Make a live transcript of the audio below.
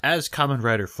As Kamen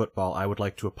Rider Football, I would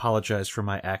like to apologize for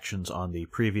my actions on the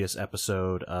previous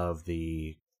episode of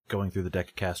the Going Through the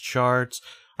Decacast Shards.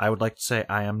 I would like to say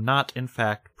I am not, in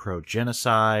fact,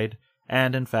 pro-genocide,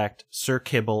 and in fact, Sir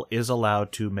Kibble is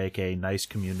allowed to make a nice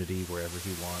community wherever he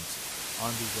wants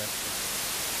on the west.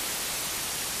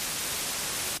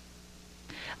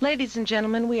 Ladies and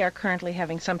gentlemen, we are currently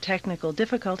having some technical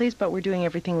difficulties, but we're doing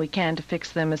everything we can to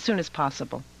fix them as soon as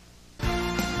possible.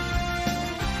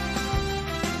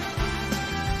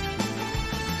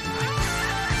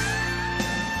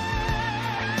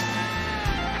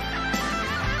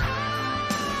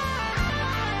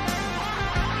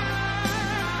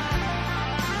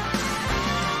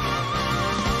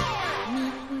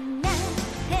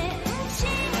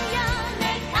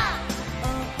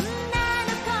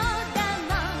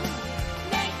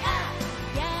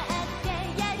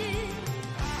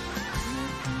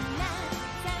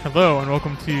 Hello and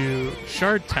welcome to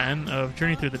Shard 10 of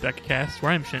Journey Through the Decacast,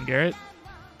 where I'm Shin Garrett.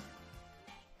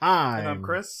 Hi, I'm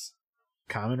Chris.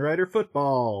 Kamen Rider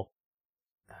Football.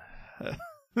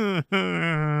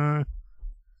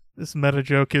 This meta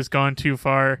joke has gone too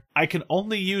far. I can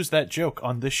only use that joke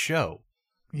on this show.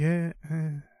 Yeah.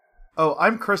 Oh,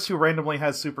 I'm Chris, who randomly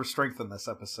has super strength in this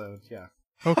episode. Yeah.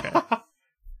 Okay.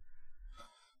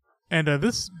 And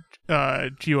this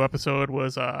Geo episode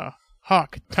was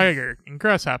Hawk, Tiger, and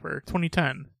Grasshopper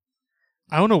 2010.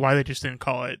 I don't know why they just didn't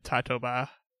call it Tatoba.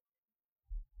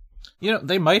 You know,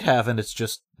 they might have, and it's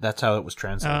just that's how it was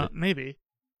translated. Maybe.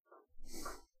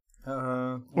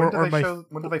 When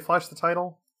do they flash the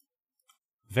title?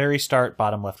 Very start,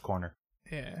 bottom left corner.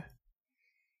 Yeah.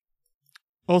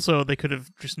 Also, they could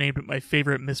have just named it my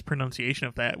favorite mispronunciation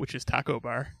of that, which is Taco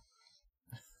Bar.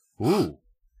 Ooh.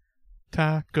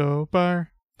 Taco Bar.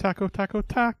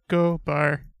 Taco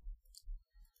Bar.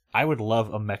 I would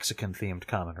love a Mexican-themed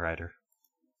Kamen Rider.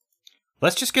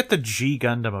 Let's just get the G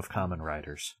Gundam of Kamen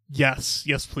Riders. Yes,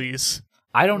 please.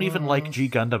 I don't even like G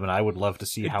Gundam, and I would love to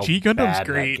see how G Gundam's bad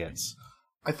great. that gets.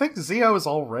 I think Zeo is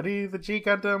already the G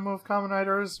Gundam of Kamen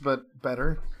Riders, but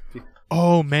better.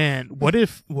 Oh man, what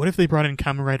if they brought in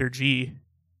Kamen Rider G?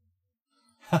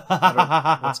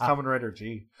 What's Kamen Rider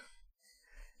G?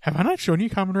 Have I not shown you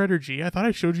Kamen Rider G? I thought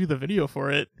I showed you the video for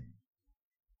it.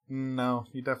 No,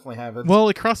 you definitely haven't. Well,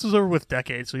 it crosses over with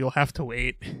Decade, so you'll have to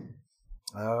wait.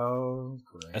 Oh,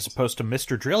 great. As opposed to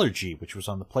Mr. Driller G, which was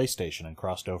on the PlayStation and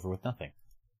crossed over with nothing.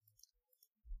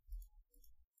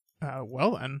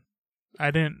 Well then,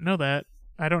 I didn't know that.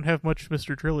 I don't have much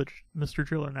Mr.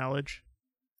 Driller knowledge.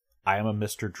 I am a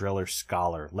Mr. Driller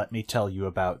scholar. Let me tell you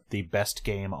about the best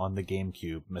game on the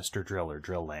GameCube, Mr. Driller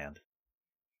Drill Land.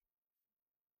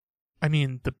 I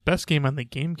mean, the best game on the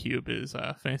GameCube is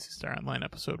Phantasy Star Online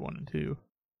Episode 1 and 2.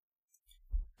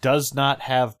 Does not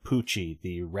have Poochie,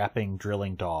 the rapping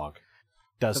drilling dog.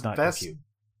 Does not best compute.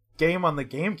 Game on the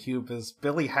GameCube is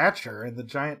Billy Hatcher and the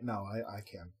Giant... No, I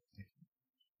can't.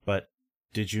 But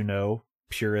did you know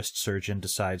Purist Surgeon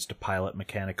decides to pilot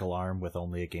Mechanical Arm with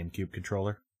only a GameCube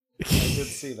controller? I did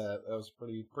see that. That was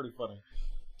pretty funny.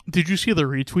 Did you see the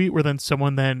retweet where then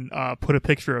someone put a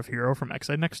picture of Hero from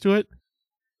X-Side next to it?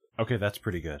 Okay, that's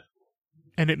pretty good.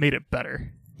 And it made it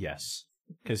better. Yes,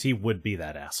 because he would be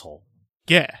that asshole.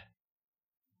 Yeah.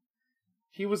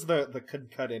 He was the could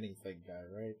cut anything guy,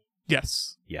 right?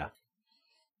 Yes. Yeah.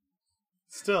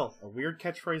 Still, a weird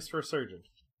catchphrase for a surgeon.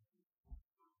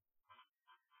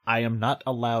 I am not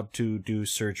allowed to do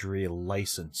surgery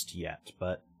licensed yet,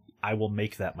 but I will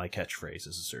make that my catchphrase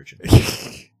as a surgeon.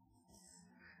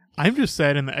 I'm just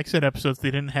sad in the X-Ed episodes they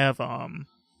didn't have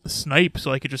Snipe,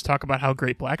 so I could just talk about how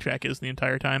great Blackjack is the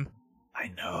entire time. I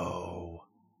know.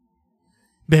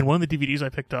 Man, one of the DVDs I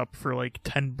picked up for like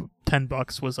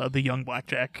 $10 was the Young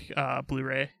Blackjack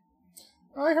Blu-ray.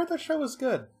 Oh, I heard that show was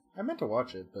good. I meant to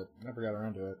watch it, but never got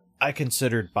around to it. I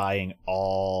considered buying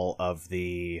all of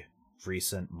the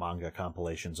recent manga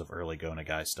compilations of early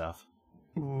Gonagai stuff.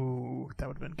 Ooh, that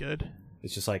would have been good.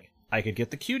 It's just like, I could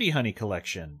get the Cutie Honey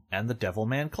collection, and the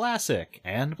Devilman Classic,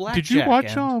 and Blackjack. Did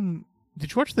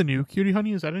you watch the new Cutie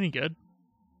Honey? Is that any good?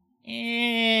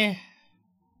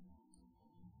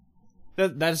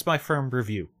 That is my firm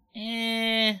review.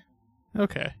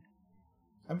 Okay.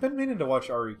 I've been meaning to watch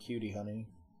Ari Cutie Honey,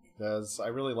 because I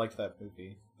really liked that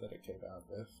movie that it came out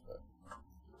with. But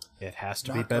it has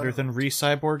to be better than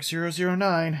Re-Cyborg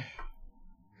 009.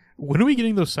 When are we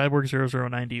getting those Cyborg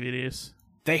 009 DVDs?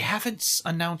 They haven't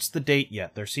announced the date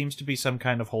yet. There seems to be some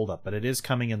kind of holdup, but it is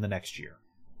coming in the next year.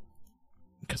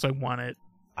 Because I want it.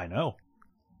 I know.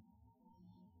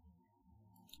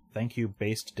 Thank you,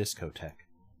 Based Discotech.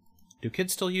 Do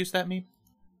kids still use that meme?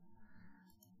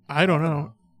 I don't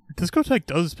know. Discotech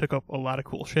does pick up a lot of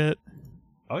cool shit.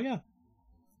 Oh, yeah.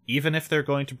 Even if they're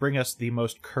going to bring us the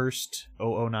most cursed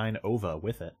 009 OVA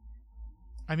with it.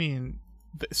 I mean,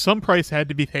 some price had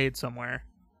to be paid somewhere.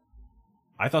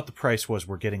 I thought the price was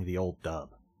we're getting the old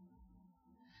dub.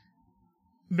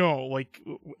 No, like,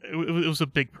 it was a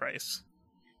big price.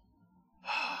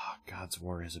 God's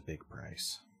War is a big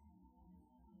price.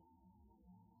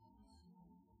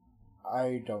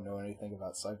 I don't know anything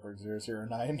about Cyborg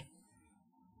 009.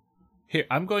 Here,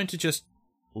 I'm going to just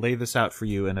lay this out for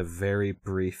you in a very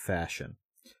brief fashion.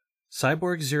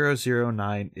 Cyborg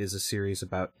 009 is a series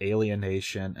about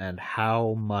alienation and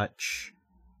how much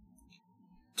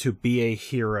to be a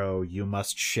hero you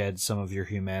must shed some of your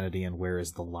humanity, and where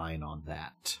is the line on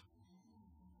that?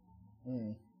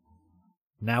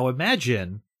 Now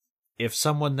imagine if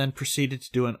someone then proceeded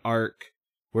to do an arc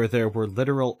where there were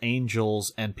literal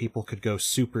angels and people could go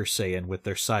Super Saiyan with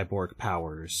their cyborg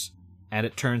powers. And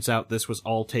it turns out this was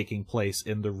all taking place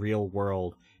in the real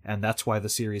world, and that's why the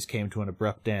series came to an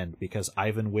abrupt end, because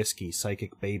Ivan Whiskey,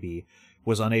 Psychic Baby,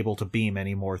 was unable to beam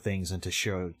any more things into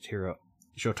Shotaro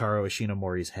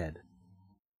Ishinomori's head.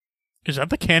 Is that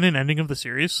the canon ending of the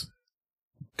series?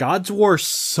 God's War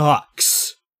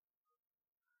sucks!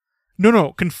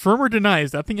 No, confirm or deny,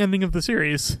 is that the ending of the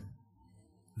series?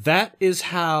 That is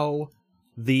how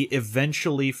the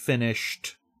eventually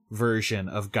finished version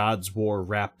of God's War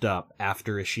wrapped up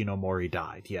after Ishinomori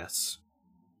died, yes.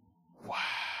 Wow.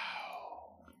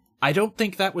 I don't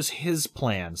think that was his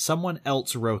plan. Someone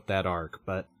else wrote that arc,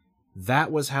 but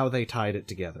that was how they tied it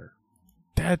together.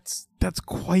 That's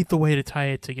quite the way to tie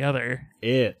it together.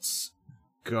 It's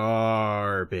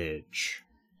garbage.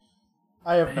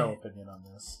 I have no opinion on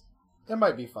this. It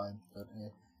might be fine, but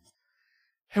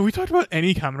Have we talked about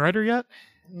any Kamen Rider yet?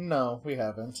 no, we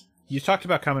haven't. You talked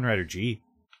about Kamen Rider G.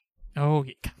 Oh,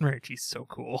 yeah, Kamen Rider G's so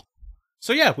cool.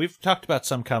 So yeah, we've talked about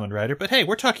some Kamen Rider, but hey,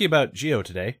 we're talking about Geo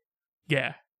today.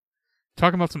 Yeah.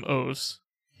 Talking about some O's.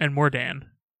 And more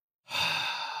Dan.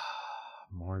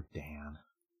 More Dan.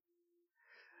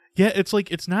 Yeah, it's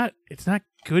like, it's not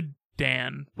good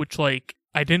Dan, which, like,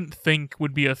 I didn't think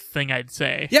would be a thing I'd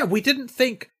say. Yeah, we didn't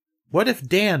think, what if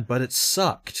Dan, but it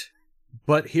sucked.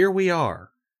 But here we are.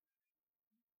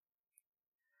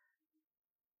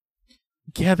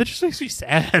 Yeah, that just makes me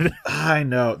sad. I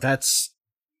know,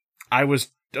 I was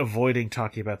avoiding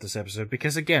talking about this episode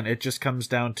because, again, it just comes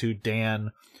down to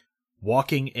Dan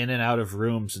walking in and out of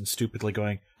rooms and stupidly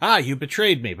going, you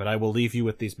betrayed me, but I will leave you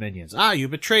with these minions. You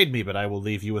betrayed me, but I will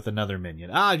leave you with another minion.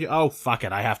 Oh, fuck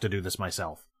it, I have to do this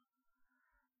myself.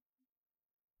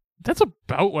 That's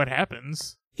about what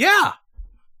happens. Yeah!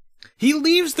 He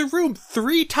leaves the room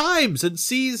 3 times and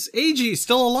sees Eiji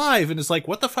still alive and is like,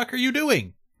 what the fuck are you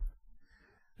doing?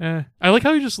 I like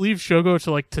how he just leaves Shogo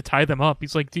to tie them up.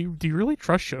 He's like, do you really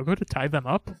trust Shogo to tie them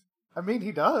up? I mean,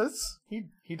 he does.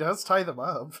 He does tie them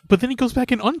up. But then he goes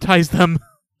back and unties them.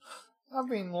 I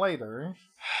mean, later.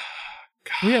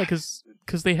 Well, yeah, because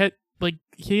they had, like,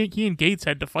 he and Gates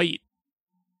had to fight.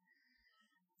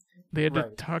 They had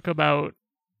to talk about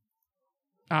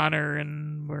honor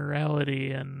and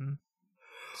morality and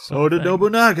Oda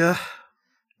Nobunaga.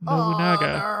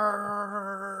 Honor.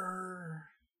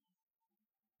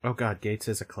 Oh god, Gates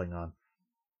is a Klingon.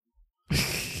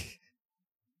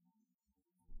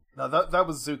 No, that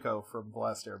was Zuko from The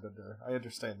Last Airbender. I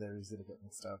understand they're easy to get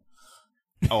mixed up.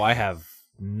 Oh, I have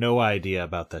no idea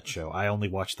about that show. I only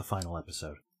watched the final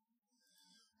episode.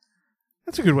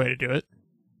 That's a good way to do it.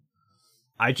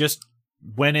 I just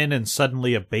went in and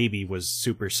suddenly a baby was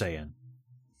Super Saiyan.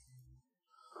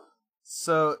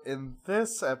 So, in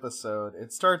this episode,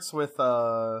 it starts with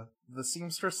the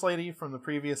seamstress lady from the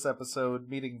previous episode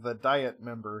meeting the Diet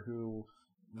member who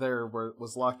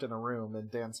was locked in a room in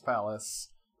Dan's palace.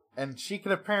 And she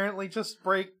can apparently just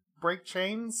break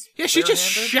chains. Yeah, she just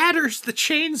shatters the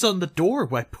chains on the door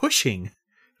by pushing.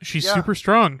 She's super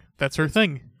strong. That's her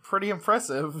thing. Pretty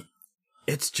impressive.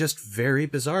 It's just very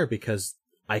bizarre because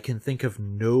I can think of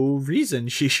no reason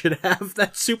she should have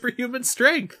that superhuman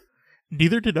strength.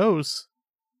 Neither did O's.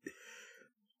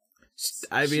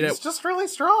 I mean, she's just really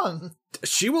strong.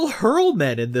 She will hurl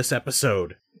men in this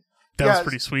episode. That was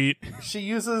pretty sweet. She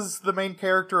uses the main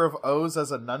character of O's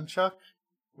as a nunchuck,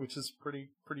 which is pretty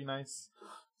nice.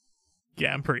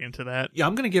 Yeah, I'm pretty into that. Yeah,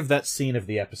 I'm going to give that scene of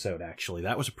the episode, actually.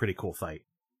 That was a pretty cool fight.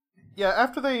 Yeah,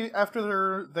 after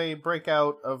they break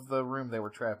out of the room they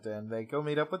were trapped in, they go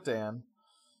meet up with Dan.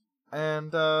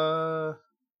 And,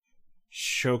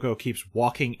 Shogo keeps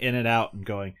walking in and out and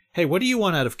going, hey, what do you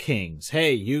want out of kings?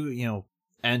 Hey, you know,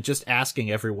 and just asking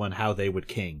everyone how they would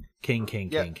king. King.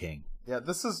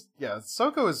 Yeah,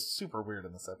 Soko is super weird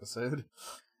in this episode.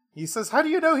 He says, how do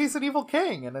you know he's an evil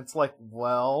king? And it's like,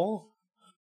 well,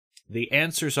 The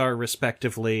answers are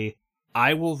respectively,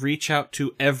 I will reach out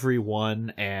to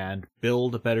everyone and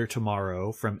build a better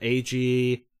tomorrow, from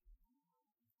AG,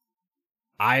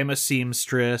 I am a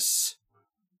seamstress,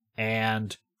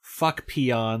 and fuck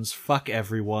peons, fuck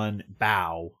everyone,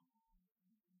 bow.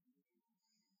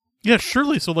 Yeah,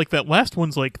 surely. So, like, that last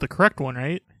one's, like, the correct one,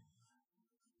 right?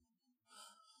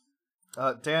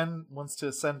 Dan wants to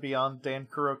ascend beyond Dan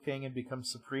Kuro King and become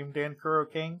Supreme Dan Kuro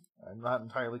King. I'm not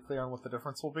entirely clear on what the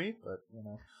difference will be, but, you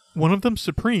know. One of them's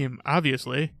Supreme,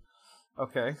 obviously.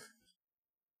 Okay.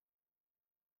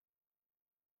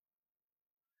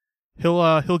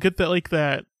 He'll get that, like,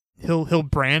 that... He'll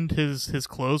brand his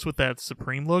clothes with that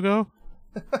Supreme logo.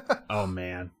 Oh,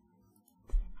 man.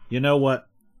 You know what?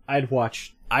 I would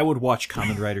watch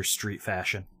Kamen Rider Street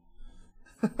Fashion.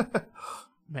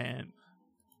 Man.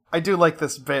 I do like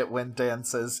this bit when Dan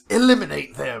says,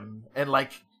 eliminate them! And,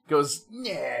 like, goes,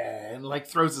 yeah, and, like,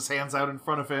 throws his hands out in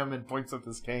front of him and points at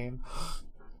his cane.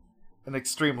 An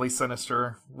extremely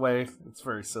sinister way. It's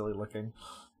very silly looking.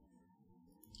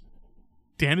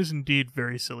 Dan is indeed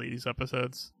very silly these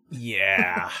episodes.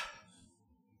 Yeah.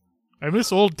 I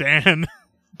miss old Dan.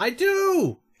 I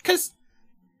do! 'Cause...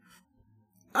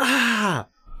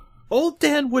 Old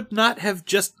Dan would not have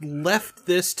just left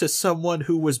this to someone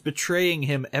who was betraying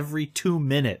him every 2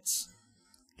 minutes.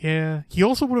 Yeah, he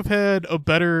also would have had a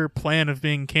better plan of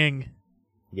being king.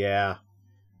 Yeah.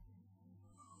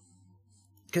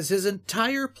 Because his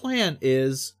entire plan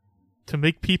is... to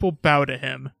make people bow to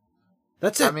him.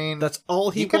 That's it. I mean, that's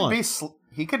all he wants.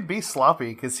 He could be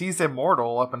sloppy, because he's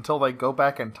immortal up until they go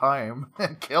back in time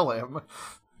and kill him.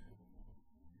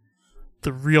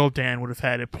 The real Dan would have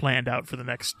had it planned out for the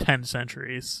next 10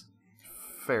 centuries.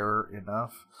 Fair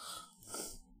enough.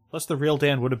 Plus, the real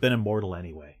Dan would have been immortal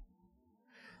anyway.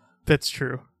 That's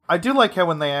true. I do like how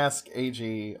when they ask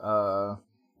AG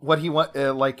what he want,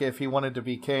 like if he wanted to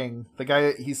be king, the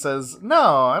guy, he says,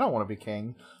 "No, I don't want to be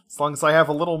king. As long as I have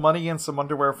a little money and some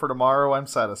underwear for tomorrow, I'm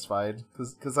satisfied."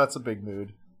 Because that's a big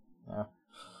mood. Yeah.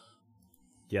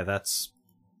 Yeah, that's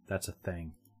a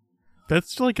thing.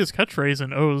 That's like his catchphrase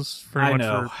in O's pretty much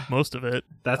know. for most of it.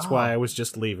 That's why I was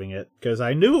just leaving it, because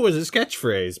I knew it was his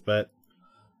catchphrase, but...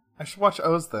 I should watch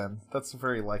O's then. That's a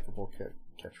very likable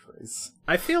catchphrase.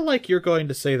 I feel like you're going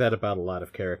to say that about a lot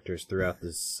of characters throughout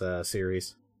this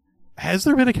series. Has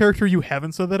there been a character you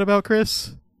haven't said that about,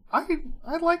 Chris? I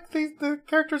like the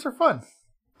characters are fun.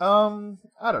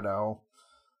 I don't know.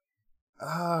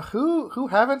 Who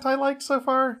haven't I liked so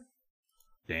far?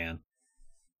 Dan.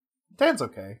 Dan's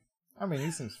okay. I mean,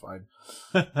 he seems fine.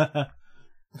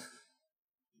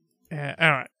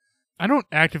 Yeah, I don't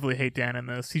actively hate Dan in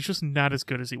this. He's just not as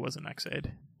good as he was in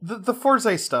X-Aid. The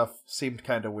Forze stuff seemed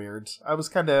kind of weird. I was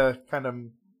kind of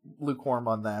lukewarm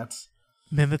on that.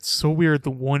 Man, that's so weird. The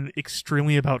one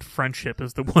extremely about friendship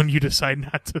is the one you decide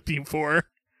not to be for.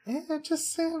 It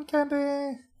just seemed kind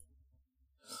of...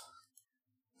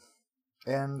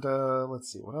 And,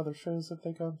 let's see, what other shows have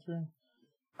they gone through?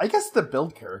 I guess the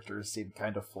build characters seemed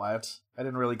kind of flat. I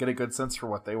didn't really get a good sense for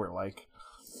what they were like.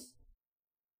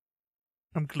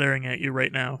 I'm glaring at you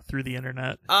right now through the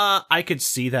internet. I could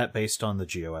see that based on the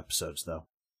Geo episodes, though.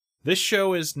 This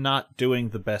show is not doing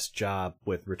the best job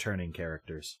with returning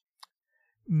characters.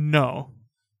 No.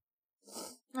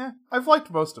 I've liked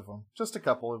most of them. Just a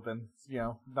couple have been,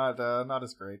 not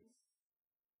as great.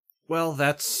 Well,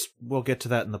 we'll get to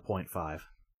that in the 0.5.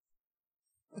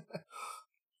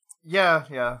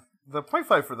 Yeah. The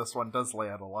 0.5 for this one does lay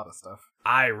out a lot of stuff.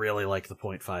 I really like the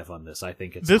 0.5 on this. I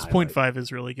think it's this 0.5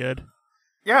 is really good.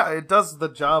 Yeah, it does the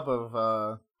job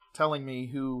of telling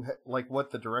me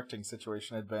what the directing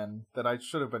situation had been that I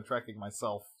should have been tracking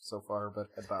myself so far, but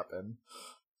had not been.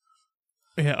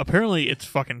 Yeah, apparently it's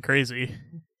fucking crazy.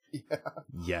 Yeah.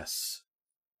 Yes.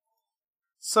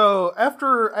 So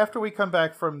after we come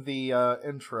back from the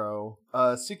intro,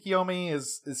 Tsukiyomi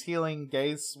is healing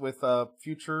Gaze with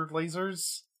future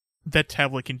lasers. That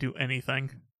tablet can do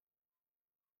anything.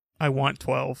 I want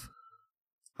 12.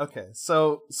 Okay,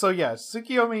 so yeah,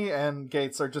 Tsukiyomi and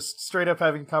Gates are just straight up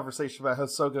having a conversation about how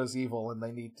Sogo's evil and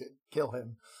they need to kill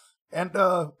him. And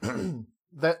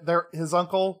his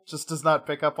uncle just does not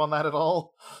pick up on that at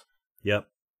all. Yep.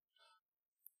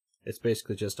 It's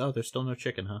basically just, there's still no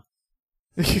chicken, huh?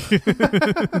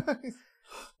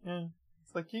 Yeah.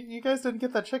 It's like, you guys didn't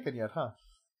get that chicken yet, huh?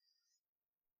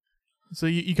 So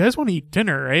you guys want to eat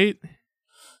dinner, right?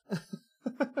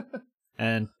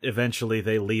 And eventually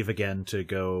they leave again to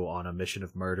go on a mission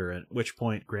of murder, at which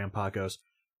point Grandpa goes,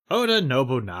 Oda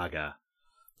Nobunaga.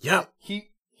 Yep.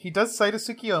 He does say to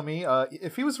Tsukiyomi,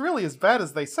 if he was really as bad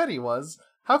as they said he was,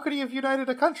 how could he have united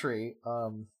a country?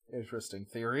 Interesting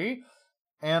theory.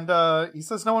 And he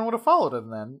says no one would have followed him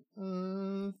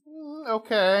then.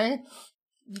 Okay.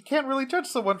 You can't really judge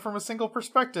someone from a single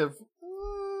perspective.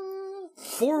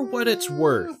 For what it's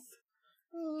worth,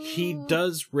 he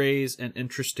does raise an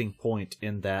interesting point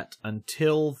in that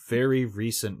until very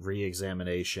recent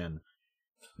re-examination,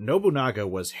 Nobunaga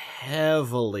was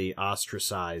heavily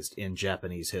ostracized in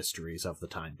Japanese histories of the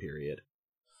time period,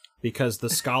 because the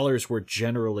scholars were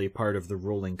generally part of the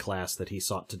ruling class that he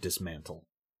sought to dismantle.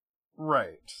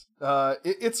 Right.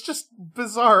 It's just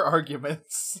bizarre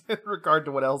arguments in regard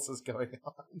to what else is going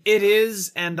on. It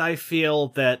is, and I feel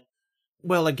that,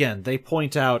 well, again, they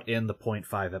point out in the Point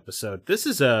 5 episode, this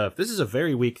is a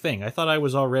very weak thing. I thought I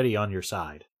was already on your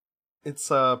side.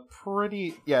 It's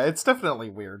it's definitely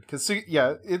weird, because,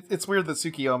 it's weird that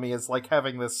Tsukiyomi is, like,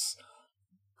 having this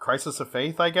crisis of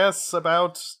faith, I guess,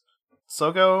 about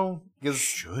Sogo, because,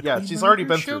 she's already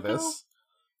been through this.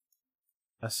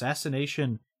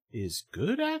 Assassination is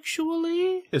good,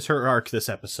 actually, is her arc this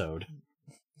episode.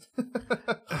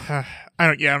 I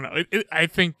don't know. I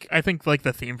think like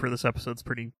the theme for this episode's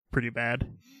pretty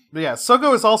bad. But yeah,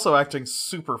 Sogo is also acting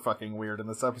super fucking weird in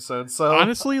this episode. So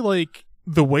honestly, like,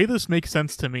 the way this makes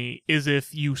sense to me is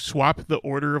if you swap the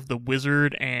order of the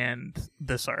wizard and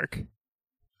this arc.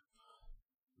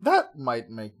 That might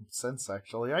make sense,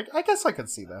 actually. I guess I could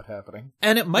see that happening.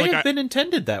 And it might have been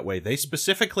intended that way. They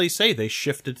specifically say they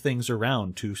shifted things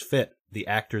around to fit the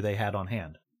actor they had on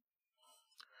hand.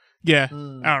 Yeah, I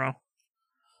don't know.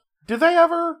 Do they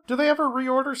ever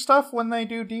reorder stuff when they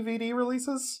do DVD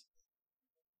releases?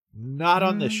 Not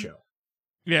on this show.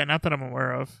 Yeah, not that I'm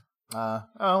aware of. Oh,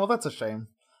 well, that's a shame.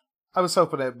 I was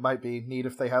hoping it might be neat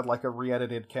if they had, like, a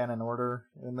re-edited canon order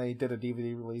and they did a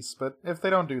DVD release, but if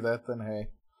they don't do that, then hey.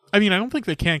 I mean, I don't think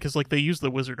they can, because, like, they use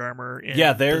the wizard armor in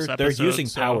this episode, they're using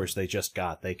so... powers they just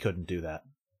got. They couldn't do that.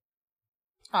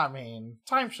 I mean,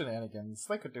 time shenanigans.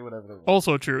 They could do whatever they want.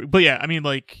 Also true. But yeah, I mean,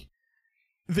 like,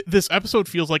 this episode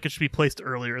feels like it should be placed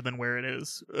earlier than where it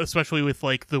is, especially with,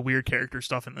 like, the weird character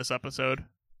stuff in this episode.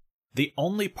 The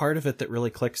only part of it that really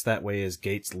clicks that way is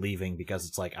Gates leaving, because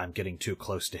it's like, I'm getting too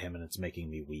close to him and it's making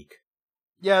me weak.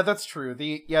 Yeah, that's true.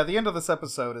 The end of this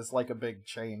episode is like a big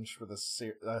change for the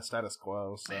status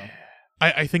quo. So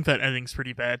I think that ending's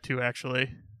pretty bad too,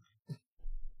 actually.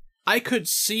 I could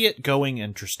see it going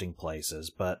interesting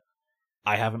places, but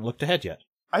I haven't looked ahead yet.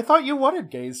 I thought you wanted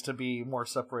Gaze to be more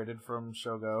separated from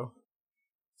Sogo.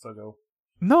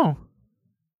 No.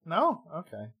 No?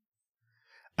 Okay.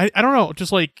 I don't know.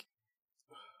 Just like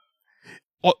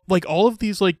all of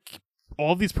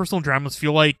these personal dramas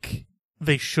feel like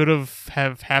they should have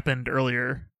happened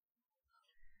earlier.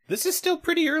 This is still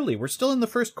pretty early. We're still in the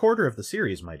first quarter of the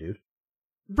series, my dude.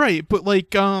 Right, but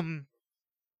like, I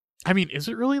mean, is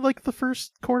it really like the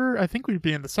first quarter? I think we'd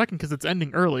be in the second because it's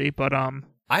ending early, but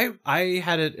I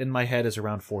had it in my head as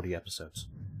around 40 episodes.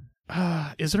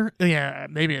 Is it? Yeah,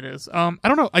 maybe it is. I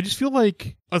don't know. I just feel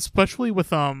like, especially with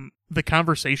the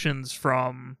conversations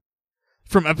from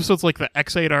episodes like the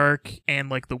X8 arc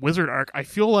and like the Wizard arc, I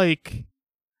feel like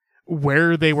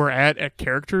where they were at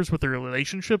characters with their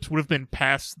relationships would have been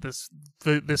past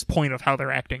this point of how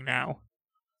they're acting now.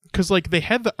 Because like they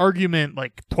had the argument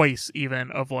like twice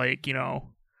even of like, you know,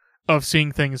 of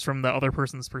seeing things from the other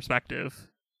person's perspective.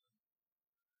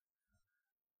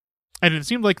 And it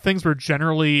seemed like things were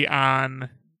generally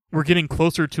we're getting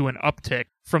closer to an uptick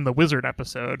from the Wizard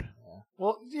episode.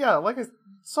 Well, yeah,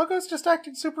 Sogo's just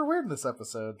acting super weird in this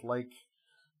episode. Like,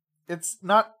 it's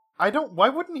not... why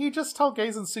wouldn't he just tell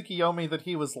Gaze and Tsukiyomi that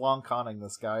he was long conning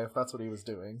this guy if that's what he was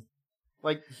doing?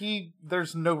 Like,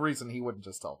 there's no reason he wouldn't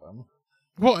just tell them.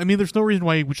 Well, I mean, there's no reason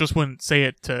why he just wouldn't say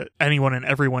it to anyone and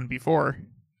everyone before.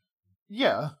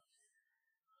 Yeah.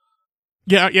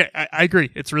 Yeah, I agree.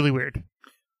 It's really weird.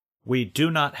 We do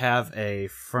not have a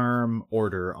firm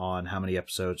order on how many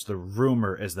episodes. The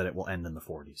rumor is that it will end in the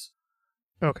 40s.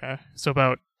 Okay, so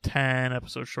about 10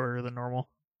 episodes shorter than normal.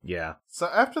 Yeah. So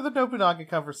after the Nobunaga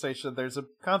conversation, there's a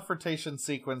confrontation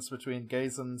sequence between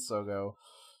Gaze and Sogo.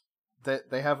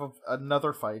 They have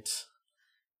another fight.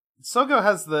 Sogo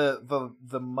has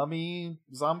the mummy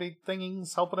zombie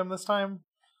thingings helping him this time.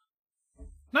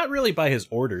 Not really by his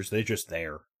orders, they're just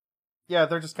there. Yeah,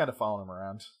 they're just kind of following him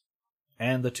around.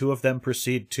 And the two of them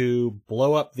proceed to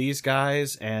blow up these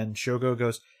guys, and Shogo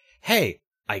goes, "Hey,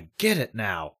 I get it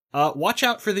now. Watch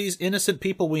out for these innocent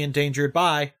people we endangered.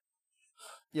 Bye."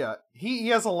 Yeah, he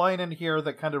has a line in here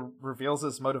that kind of reveals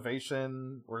his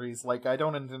motivation, where he's like, I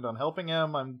don't intend on helping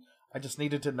him, I just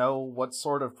needed to know what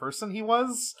sort of person he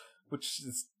was, which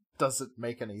doesn't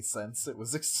make any sense. It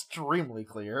was extremely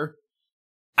clear.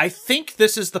 I think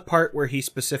this is the part where he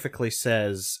specifically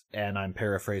says, and I'm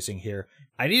paraphrasing here,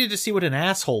 I needed to see what an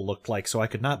asshole looked like so I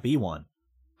could not be one.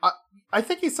 I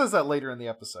think he says that later in the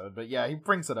episode, but yeah, he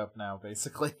brings it up now,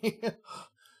 basically. Yeah,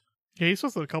 he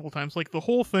says it a couple times. Like, the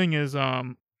whole thing is,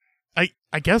 I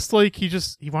guess, like, he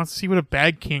wants to see what a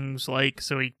bad king's like,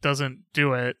 so he doesn't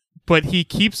do it. But he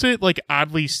keeps it, like,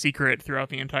 oddly secret throughout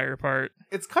the entire part.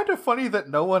 It's kind of funny that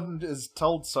no one has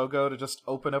told Sogo to just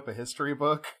open up a history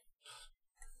book.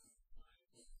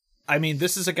 I mean,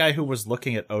 this is a guy who was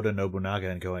looking at Oda Nobunaga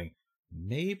and going,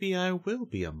 maybe I will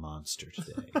be a monster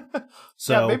today.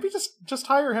 So yeah, maybe just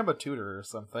hire him a tutor or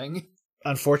something.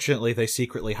 Unfortunately, they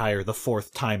secretly hire the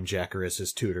 4th Time Jacker as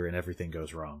his tutor and everything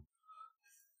goes wrong.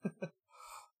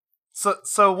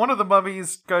 So one of the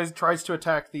mummies guys tries to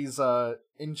attack these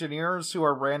engineers who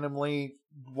are randomly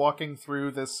walking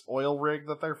through this oil rig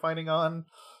that they're fighting on.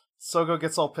 Sogo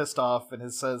gets all pissed off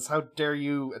and says, "How dare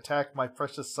you attack my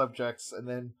precious subjects," and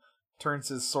then turns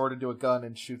his sword into a gun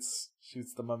and shoots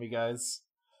the mummy guys.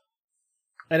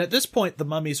 And at this point, the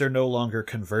mummies are no longer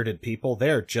converted people,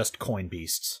 they're just coin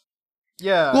beasts.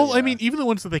 Yeah. Well, yeah. I mean, even the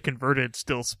ones that they converted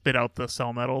still spit out the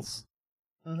cell metals.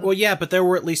 Mm-hmm. Well, yeah, but there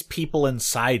were at least people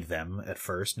inside them at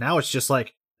first. Now it's just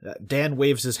like, Dan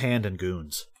waves his hand and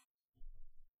goons.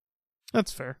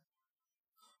 That's fair.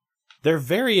 They're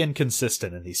very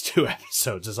inconsistent in these 2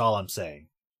 episodes, is all I'm saying.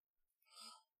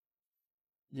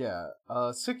 Yeah,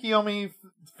 Tsukiyomi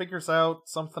figures out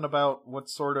something about what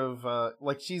sort of,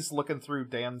 like, she's looking through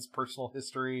Dan's personal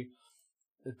history.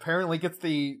 Apparently gets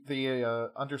the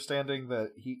understanding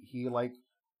that he like,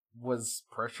 was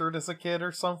pressured as a kid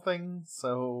or something,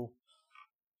 so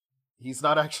he's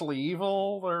not actually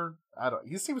evil, or,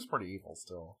 he seems pretty evil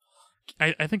still.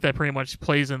 I think that pretty much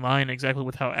plays in line exactly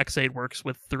with how Ex-Aid works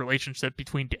with the relationship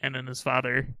between Dan and his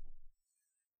father.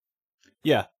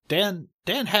 Yeah, Dan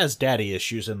has daddy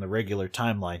issues in the regular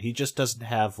timeline. He just doesn't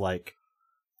have, like,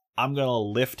 I'm gonna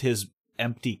lift his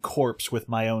empty corpse with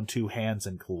my own 2 hands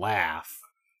and laugh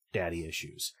daddy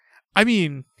issues. I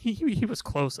mean, he was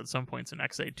close at some points in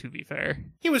Ex-Aid, to be fair.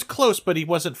 He was close, but he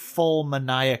wasn't full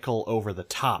maniacal over the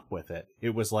top with it.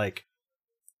 It was like,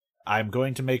 I'm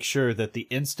going to make sure that the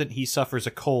instant he suffers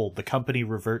a cold, the company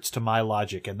reverts to my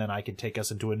logic, and then I can take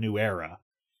us into a new era.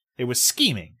 It was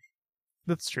scheming.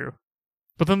 That's true.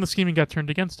 But then the scheming got turned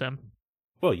against him.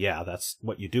 Well, yeah, that's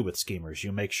what you do with schemers.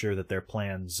 You make sure that their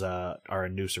plans are a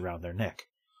noose around their neck.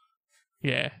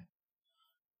 Yeah.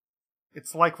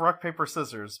 It's like rock, paper,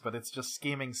 scissors, but it's just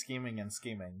scheming, and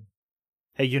scheming.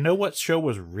 Hey, you know what show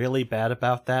was really bad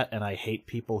about that, and I hate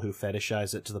people who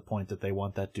fetishize it to the point that they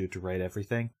want that dude to write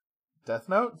everything? Death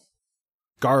Note?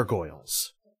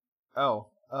 Gargoyles. Oh,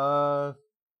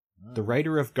 The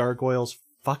writer of Gargoyles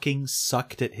fucking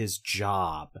sucked at his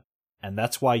job. And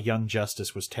that's why Young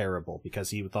Justice was terrible,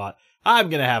 because he thought, I'm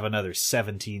gonna have another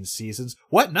 17 seasons.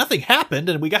 What? Nothing happened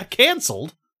and we got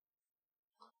cancelled?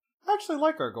 I actually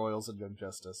like Gargoyles and Young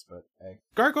Justice, but hey.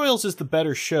 Gargoyles is the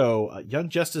better show. Young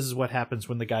Justice is what happens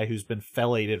when the guy who's been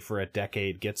fellated for a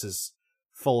decade gets his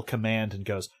full command and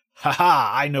goes,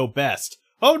 haha, I know best.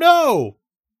 Oh no!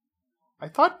 I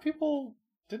thought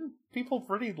didn't people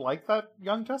really like that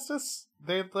Young Justice?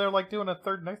 They're like doing a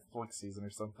 3rd Netflix season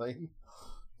or something.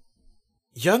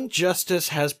 Young Justice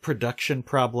has production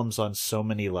problems on so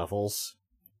many levels.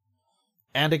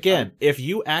 And again, if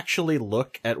you actually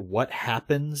look at what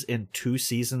happens in 2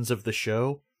 seasons of the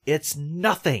show, it's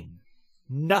nothing.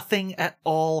 Nothing at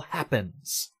all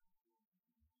happens.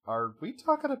 Are we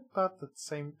talking about the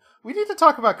same... We need to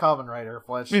talk about Kamen Rider,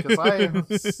 Fletch, because I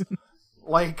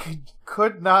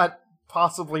could not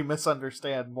possibly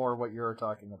misunderstand more what you're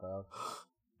talking about.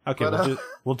 Okay, But,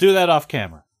 we'll do that off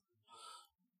camera.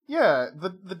 Yeah,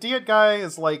 the Diet guy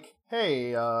is like,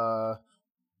 hey,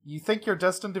 you think you're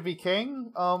destined to be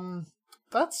king?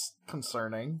 That's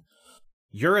concerning.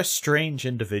 You're a strange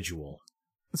individual.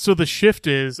 So the shift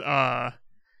is,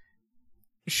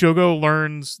 Shogo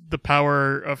learns the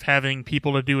power of having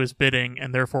people to do his bidding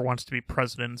and therefore wants to be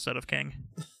president instead of king.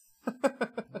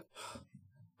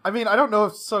 I mean, I don't know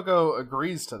if Sogo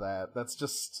agrees to that. That's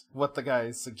just what the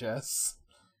guy suggests.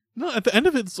 No, at the end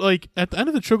of it's like, at the end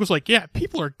of the Shogo's like, yeah,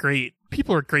 people are great.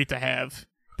 People are great to have.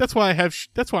 That's why I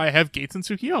have Gates and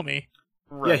Tsukiyomi.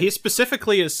 Right. Yeah, he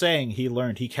specifically is saying he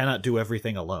learned he cannot do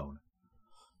everything alone.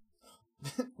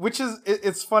 Which is,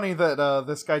 it's funny that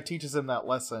this guy teaches him that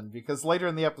lesson, because later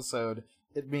in the episode,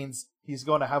 it means he's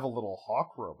going to have a little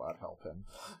hawk robot help him.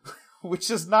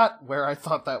 Which is not where I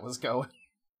thought that was going.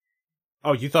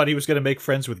 Oh, you thought he was going to make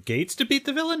friends with Gates to beat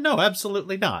the villain? No,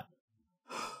 absolutely not.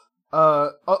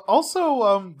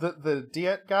 Also, the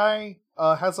Diet guy,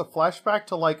 has a flashback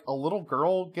to like a little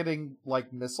girl getting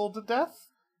like missiled to death.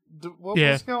 What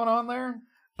Yeah. was going on there?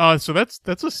 So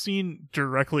that's a scene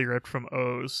directly ripped from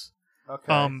O's.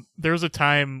 Okay. There was a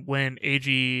time when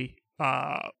AG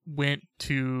went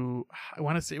to, I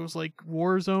want to say it was like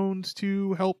war zones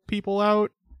to help people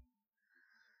out,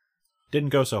 Didn't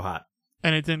go so hot.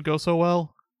 and it didn't go so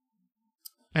well.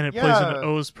 And it plays Yeah. into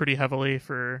O's pretty heavily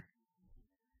for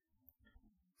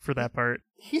that part.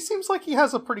 He seems like he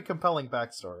has a pretty compelling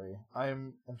backstory.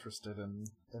 I'm interested in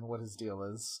what his deal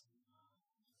is.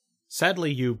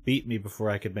 Sadly, you beat me before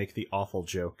I could make the awful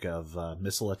joke of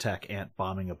missile attack ant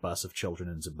bombing a bus of children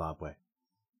in Zimbabwe.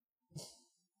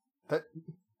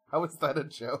 How is that a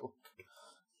joke?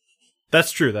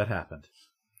 That's true, that happened.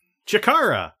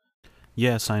 Chikara!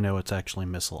 Yes, I know it's actually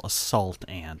missile assault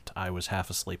ant. I was half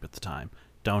asleep at the time.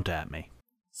 Don't at me.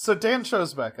 So Dan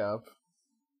shows back up.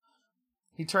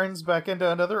 He turns back into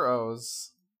another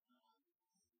O's.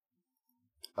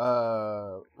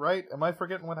 Right? Am I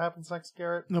forgetting what happens next,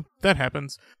 Garrett? Nope, that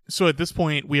happens. So at this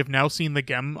point, we have now seen the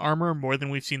Gem armor more than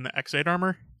we've seen the X8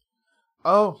 armor.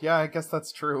 Oh, yeah, I guess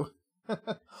that's true.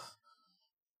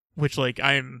 Which, like,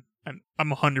 I'm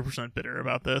 100% bitter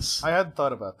about this. I hadn't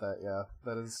thought about that, yeah.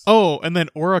 That is... Oh, and then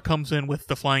Aura comes in with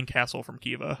the flying castle from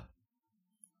Kiva.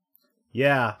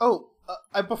 Yeah. Oh,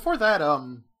 before that,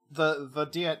 the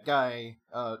Diet guy,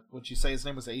 would you say his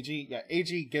name was AG? Yeah,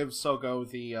 AG gives Sogo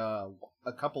the,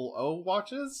 a couple O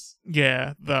watches?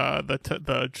 Yeah,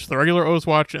 just the regular O's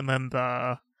watch, and then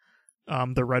the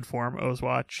red form O's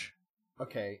watch.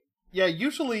 Okay. Yeah,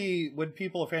 usually when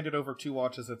people have handed over 2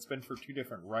 watches, it's been for 2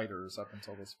 different writers up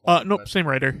until this point. Nope, but same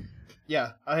writer.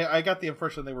 yeah, I got the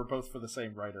impression they were both for the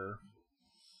same writer.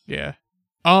 Yeah.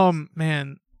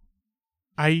 Man,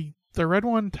 the red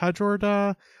one,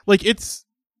 Tajorda, like it's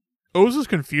O's is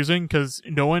confusing because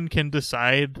no one can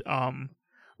decide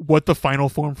what the final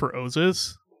form for O's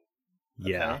is.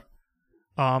 Yeah.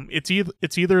 Okay.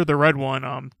 It's either the red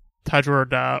one,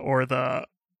 Tajorda, or the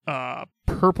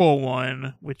purple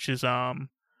one, which is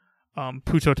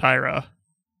Putotaira.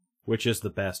 Which is the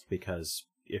best because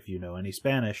if you know any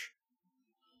Spanish.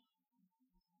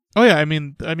 Oh yeah, I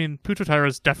mean Putotaira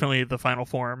is definitely the final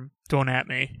form. Don't at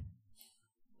me.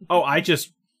 Oh, I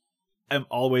just am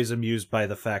always amused by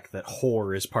the fact that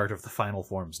whore is part of the final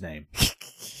form's name.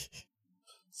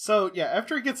 So, yeah,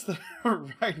 after he gets the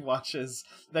right watches,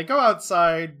 they go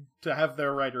outside to have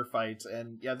their rider fight,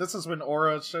 and yeah, this is when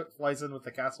Aura flies in with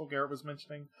the castle Garrett was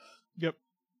mentioning. Yep.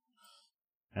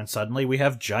 And suddenly we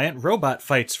have giant robot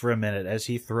fights for a minute as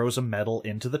he throws a medal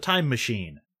into the time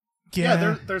machine.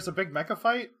 Yeah, there's a big mecha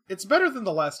fight. It's better than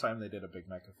the last time they did a big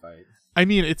mecha fight. I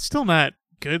mean, it's still not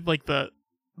good. Like the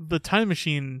time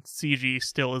machine CG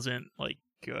still isn't like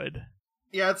good.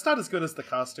 Yeah, it's not as good as the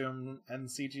costume and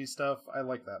CG stuff. I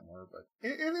like that more, but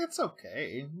it's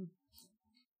okay.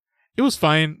 It was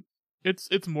fine.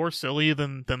 It's more silly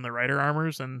than the rider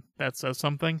armors, and that says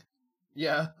something.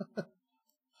 Yeah.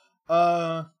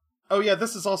 Oh yeah,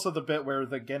 this is also the bit where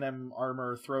the Genem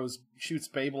armor shoots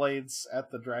Beyblades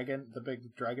at the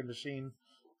big dragon machine.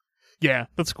 Yeah,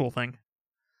 that's a cool thing.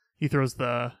 He throws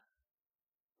the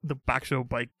Bakusho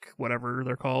bike, whatever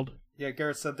they're called. Yeah,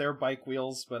 Garrett said they're bike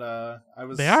wheels, but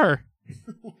They are,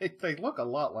 they look a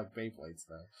lot like Beyblades,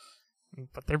 though.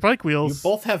 but they're bike You wheels.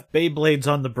 both have Beyblades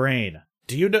on the brain.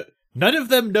 Do you know? None of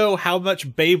them know how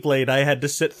much Beyblade I had to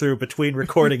sit through between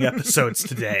recording episodes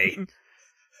today.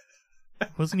 It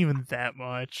wasn't even that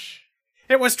much.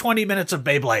 It was 20 minutes of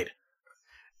Beyblade.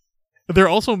 They're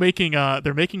also making a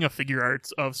figure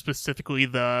arts of specifically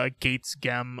the Gates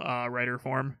Gem rider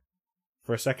form.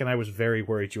 For a second, I was very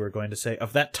worried you were going to say,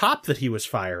 of that top that he was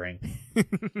firing.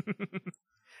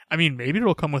 I mean, maybe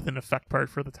it'll come with an effect part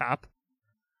for the top.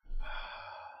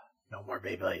 No more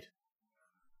Beyblade.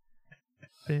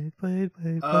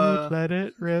 Beyblade, let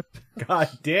it rip. God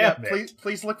Yeah, damn it.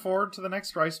 please look forward to the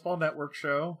next Rice Ball Network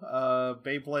show.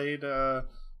 Beyblade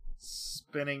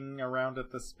spinning around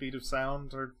at the speed of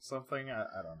sound or something. I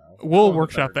don't know. We'll Go with a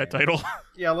workshop better that name. title.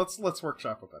 Yeah, let's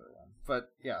workshop a better one.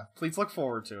 But yeah, please look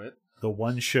forward to it. The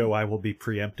one show I will be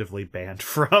preemptively banned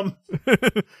from.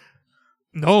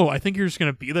 No, I think you're just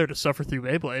gonna be there to suffer through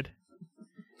Beyblade.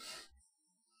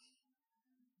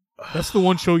 That's the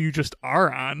one show you just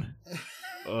are on.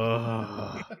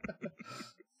 Ugh.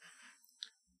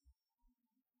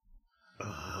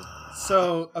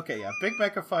 So okay, yeah, big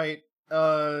mecha fight.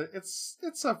 It's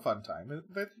a fun time.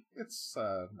 It's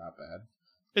not bad.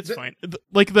 It's fine.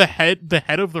 Like the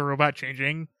head of the robot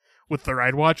changing with the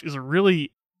ride watch is a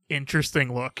really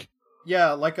interesting look.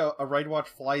 Yeah, like a ride watch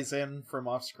flies in from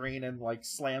off screen and like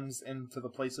slams into the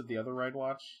place of the other ride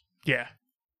watch. Yeah.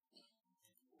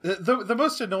 The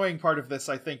most annoying part of this,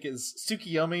 I think, is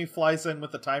Tsukiyomi flies in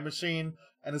with the time machine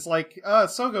and is like,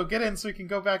 Sogo, get in so we can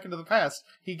go back into the past.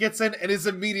 He gets in and is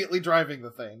immediately driving the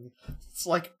thing. It's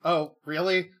like, oh,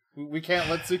 really? We can't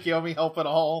let Tsukiyomi help at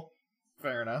all?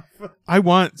 Fair enough. I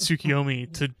want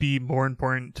Tsukiyomi to be more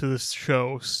important to this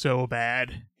show so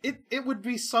bad. It would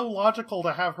be so logical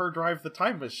to have her drive the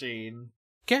time machine.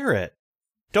 Garrett,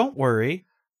 don't worry.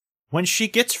 When she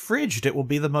gets fridged, it will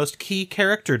be the most key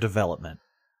character development.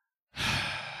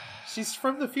 She's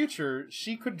from the future.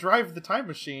 She could drive the time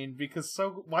machine because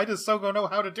why does Sogo know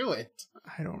how to do it?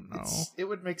 I don't know. It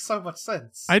would make so much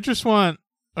sense. I just want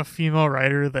a female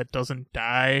writer that doesn't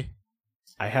die.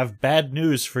 I have bad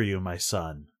news for you, my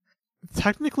son.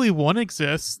 Technically, one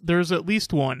exists. There's at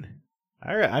least one.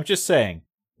 All right, I'm just saying.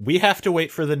 We have to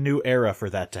wait for the new era for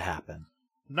that to happen.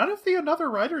 None of the other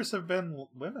writers have been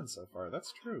women so far.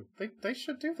 That's true. They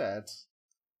should do that.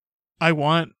 I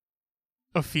want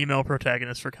a female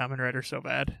protagonist for Kamen Rider so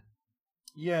bad.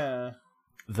 Yeah.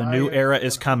 The new era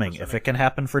is coming. If it can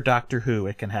happen for Doctor Who,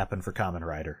 it can happen for Kamen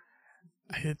Rider.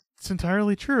 It's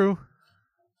entirely true.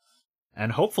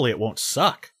 And hopefully it won't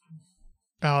suck.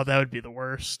 Oh, that would be the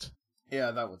worst.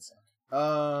 Yeah, that would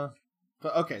suck.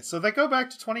 But okay, so they go back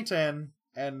to 2010,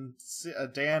 and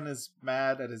Dan is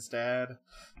mad at his dad.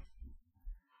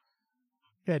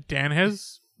 Yeah, Dan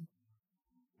has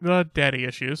daddy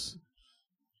issues.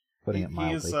 Putting it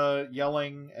mildly. He is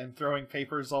yelling and throwing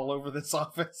papers all over this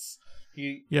office.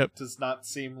 He does not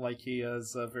seem like he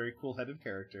is a very cool-headed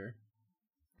character.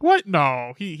 What?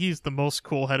 No, he's the most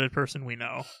cool-headed person we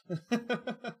know.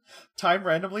 Time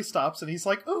randomly stops, and he's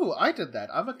like, "Ooh, I did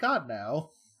that. I'm a god now."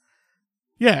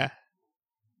 Yeah.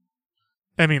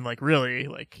 I mean, like, really,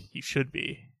 like, he should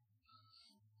be.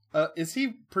 Is he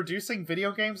producing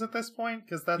video games at this point?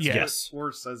 Because that's what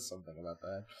Or says something about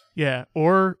that. Yeah,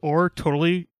 or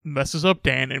totally messes up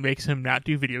Dan and makes him not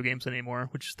do video games anymore,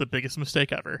 which is the biggest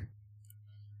mistake ever.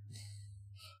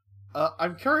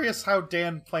 I'm curious how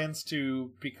Dan plans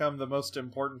to become the most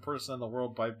important person in the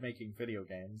world by making video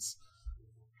games.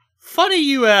 Funny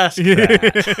you ask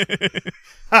that.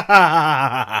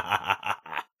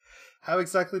 How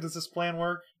exactly does this plan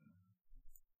work?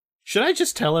 Should I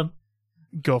just tell him?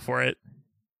 Go for it.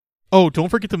 Oh, don't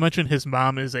forget to mention his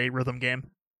mom is a rhythm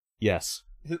game. Yes.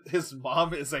 His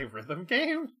mom is a rhythm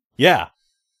game? Yeah.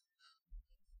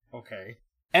 Okay.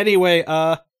 Anyway,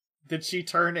 did she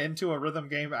turn into a rhythm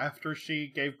game after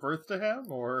she gave birth to him,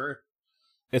 or...?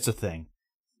 It's a thing.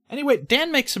 Anyway,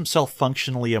 Dan makes himself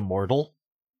functionally immortal.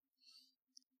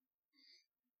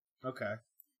 Okay.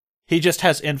 He just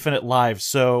has infinite lives,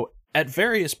 so at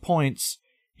various points,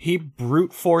 he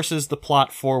brute forces the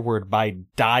plot forward by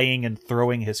dying and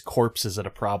throwing his corpses at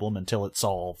a problem until it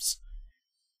solves.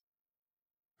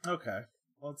 Okay.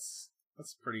 Well, that's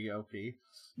pretty OP.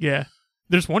 Yeah.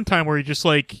 There's one time where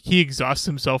he exhausts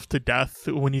himself to death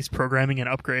when he's programming an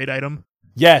upgrade item.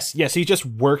 Yes, he just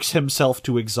works himself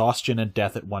to exhaustion and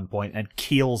death at one point and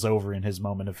keels over in his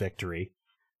moment of victory.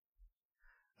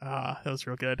 That was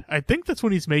real good. I think that's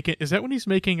when he's making. Is that when he's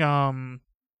making the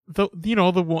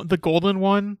golden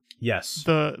one? Yes.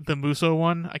 The Muso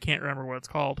one. I can't remember what it's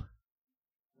called.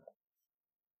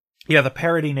 Yeah, the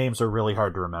parody names are really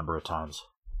hard to remember at times.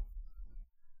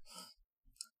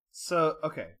 So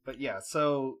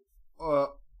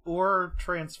Or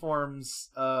transforms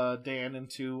Dan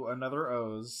into another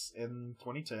Oz in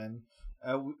 2010.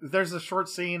 There's a short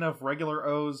scene of regular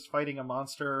Oz fighting a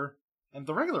monster. And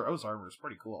the regular O's armor is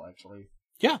pretty cool, actually.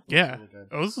 Yeah. Really good.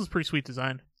 Oh, this is a pretty sweet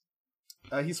design.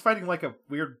 He's fighting like a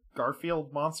weird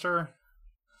Garfield monster.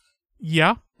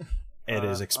 Yeah. It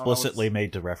is explicitly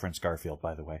made to reference Garfield,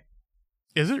 by the way.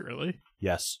 Is it really?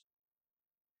 Yes.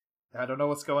 I don't know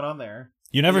what's going on there.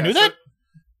 You never knew that?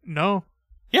 No.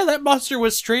 Yeah, that monster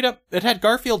was straight up... It had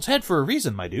Garfield's head for a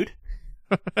reason, my dude.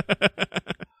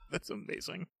 That's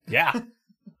amazing. Yeah.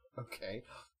 Okay.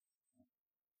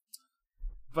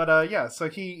 But so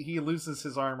he loses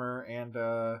his armor and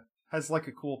has like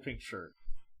a cool pink shirt.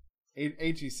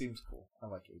 AG seems cool. I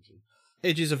like AG.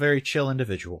 AG's a very chill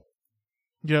individual.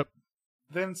 Yep.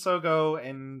 Then Sogo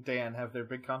and Dan have their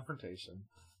big confrontation.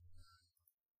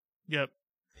 Yep.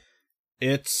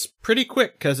 It's pretty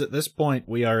quick, because at this point,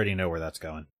 we already know where that's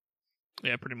going.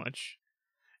 Yeah, pretty much.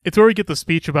 It's where we get the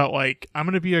speech about, like, I'm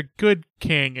going to be a good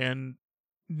king and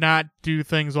not do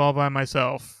things all by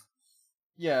myself.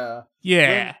 Yeah.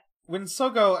 Yeah. When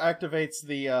Sogo activates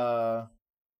the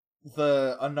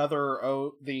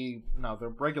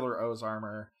regular O's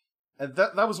armor,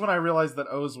 that was when I realized that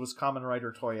O's was Kamen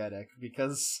Rider Toyetic,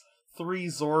 because 3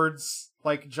 Zords,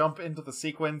 like, jump into the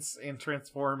sequence and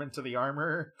transform into the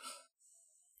armor.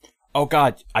 Oh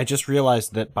god, I just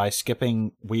realized that by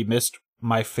skipping, we missed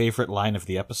my favorite line of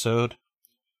the episode,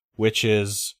 which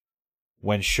is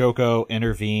when Shogo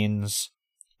intervenes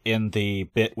in the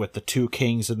bit with the two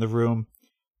kings in the room.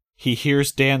 He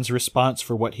hears Dan's response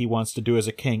for what he wants to do as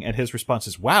a king, and his response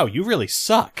is, "Wow, you really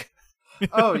suck."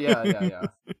 Oh yeah.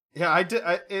 Yeah, I did.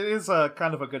 It is a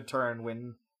kind of a good turn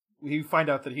when you find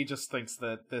out that he just thinks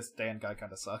that this Dan guy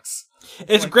kind of sucks.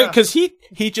 It's like, great because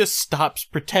he just stops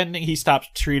pretending. He stops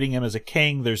treating him as a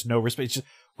king. There's no respect. It's just,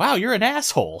 wow, you're an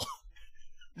asshole.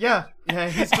 Yeah,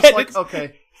 he's just like,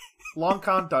 okay, long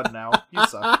con done now. You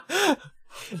suck.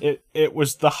 It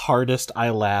was the hardest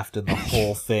I laughed in the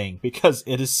whole thing because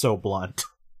it is so blunt.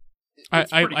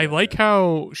 I like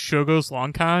how Shogo's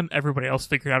long con everybody else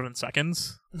figured out in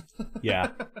seconds.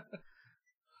 Yeah.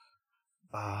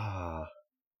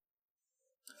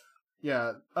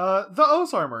 Yeah, the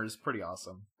O's armor is pretty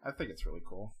awesome. I think it's really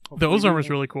cool. The O's armor is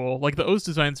really cool. Like the O's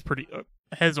design's pretty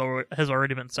has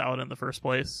already been solid in the first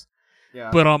place. Yeah.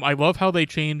 But I love how they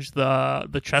changed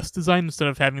the chest design instead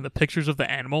of having the pictures of the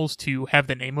animals to have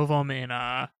the name of them in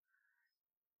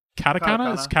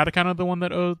katakana. Is katakana the one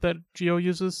that Geo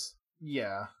uses?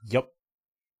 Yeah. Yep.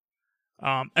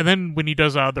 And then when he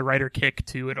does the rider kick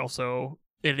too, it also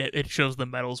it shows the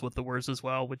medals with the words as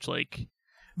well, which like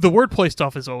the wordplay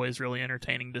stuff is always really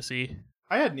entertaining to see.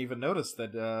 I hadn't even noticed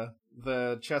that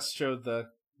the chest showed the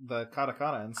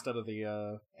katakana instead of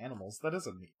the animals. That is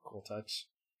a neat, cool touch.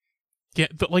 Yeah,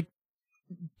 but like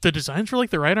the designs for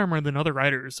like the ride armor and the other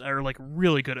riders are like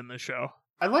really good in this show.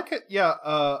 I like it. Yeah,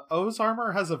 O's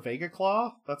armor has a Vega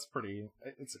claw. That's pretty.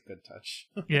 It's a good touch.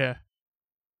 Yeah.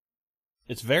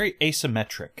 It's very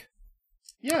asymmetric.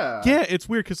 Yeah. Yeah, it's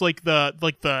weird because like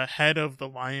the head of the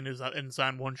lion is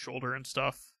on one shoulder and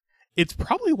stuff. It's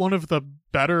probably one of the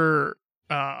better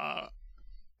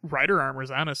rider armors,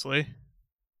 honestly.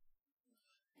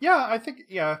 Yeah, I think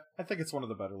it's one of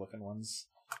the better looking ones.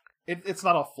 It's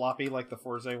not all floppy like the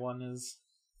Forze one is.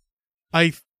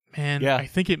 I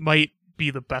think it might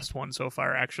be the best one so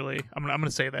far. Actually, I'm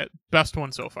gonna say that best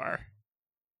one so far.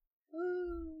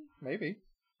 Maybe.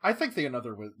 I think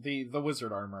the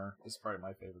wizard armor is probably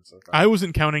my favorite so far. I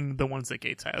wasn't counting the ones that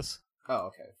Gates has. Oh,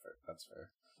 okay, fair. That's fair.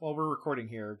 While we're recording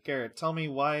here, Garrett, tell me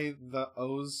why the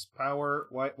O's power,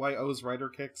 why O's rider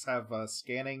kicks have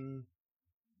scanning,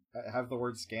 have the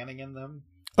word scanning in them.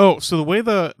 Oh, so the way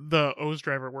the O's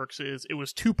driver works is it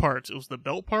was two parts. It was the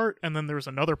belt part, and then there was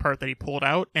another part that he pulled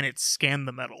out, and it scanned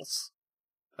the medals.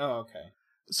 Oh, okay.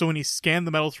 So when he scanned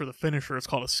the medals for the finisher, it's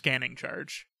called a scanning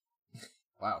charge.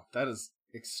 Wow, that is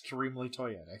extremely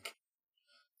toyetic.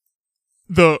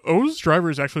 The O's driver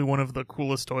is actually one of the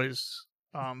coolest toys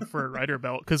for a rider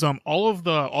belt because all of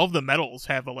the medals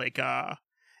have like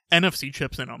NFC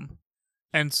chips in them,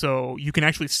 and so you can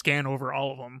actually scan over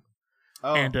all of them.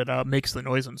 Oh, and it makes the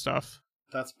noise and stuff.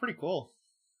 That's pretty cool.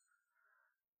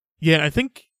 Yeah, I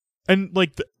think, and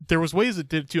like there was ways it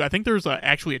did too. I think there was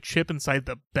actually a chip inside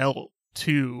the belt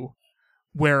too,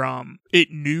 where it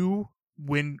knew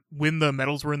when the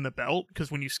medals were in the belt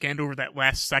because when you scanned over that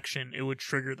last section, it would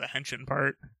trigger the henshin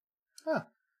part. Huh.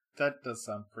 That does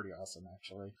sound pretty awesome,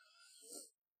 actually.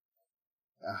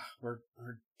 We're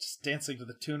just dancing to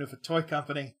the tune of a toy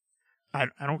company. I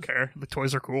don't care. The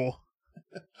toys are cool.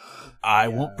 I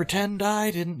won't pretend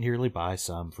I didn't nearly buy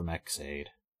some from Xaid.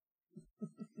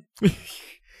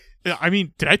 I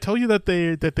mean, did I tell you that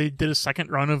they did a second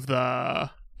run of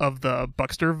the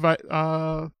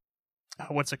Bugster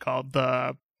what's it called?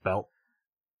 The Belt?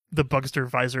 The Bugster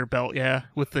visor belt, yeah,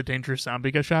 with the dangerous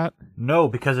zombie shot? No,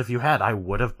 because if you had, I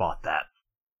would have bought that.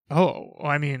 Oh,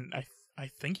 I mean,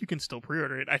 I think you can still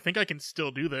pre-order it. I think I can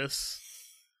still do this.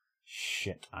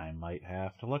 Shit, I might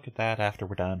have to look at that after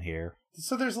we're done here.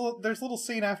 So there's a little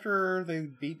scene after they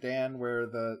beat Dan where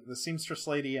the seamstress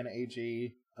lady and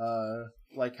AG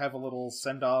like have a little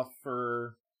send off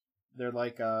for they're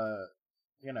like they're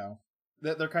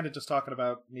kind of just talking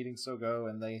about meeting Sogo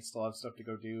and they still have stuff to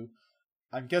go do.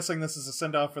 I'm guessing this is a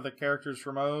send off for the characters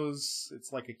from O's.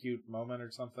 It's like a cute moment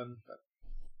or something. But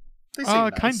they seem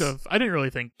nice. Kind of. I didn't really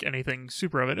think anything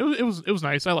super of it. It was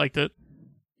nice. I liked it.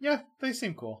 Yeah, they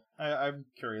seem cool. I'm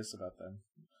curious about them.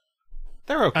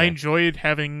 They're okay. I enjoyed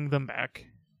having them back.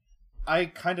 I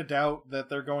kind of doubt that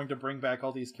they're going to bring back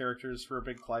all these characters for a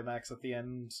big climax at the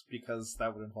end, because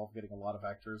that would involve getting a lot of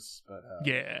actors. But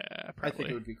yeah, probably. I think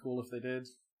it would be cool if they did.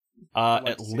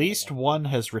 At least one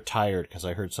has retired, because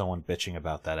I heard someone bitching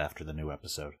about that after the new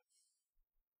episode.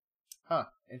 Huh,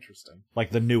 interesting. Like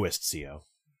the newest CO.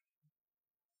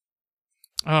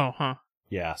 Oh, huh.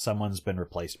 Yeah, someone's been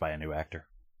replaced by a new actor.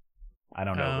 I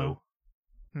don't know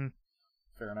who.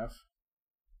 Fair enough.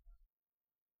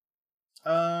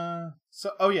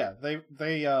 So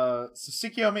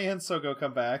Tsukiyomi and Sogo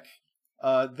come back.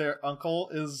 Their uncle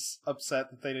is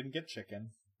upset that they didn't get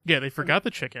chicken. Yeah, they forgot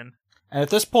the chicken. And at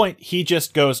this point, he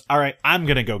just goes, all right, I'm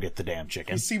going to go get the damn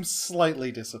chicken. He seems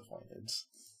slightly disappointed.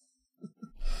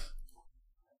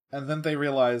 And then they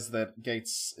realize that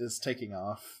Gates is taking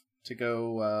off to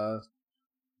go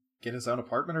get his own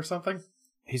apartment or something.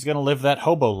 He's going to live that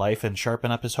hobo life and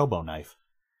sharpen up his hobo knife.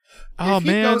 If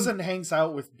he goes and hangs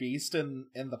out with Beast in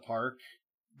the park,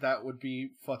 that would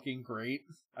be fucking great,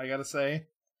 I gotta say.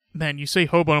 Man, you say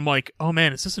hobo, and I'm like, oh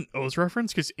man, is this an O's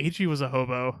reference? Because AG was a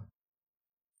hobo.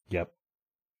 Yep.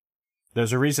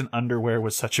 There's a reason underwear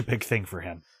was such a big thing for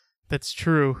him. That's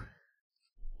true.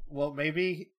 Well,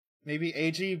 maybe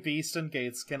AG, Beast, and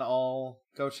Gates can all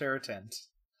go share a tent.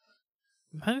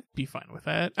 I'd be fine with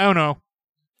that. I don't know.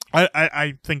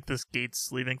 I think this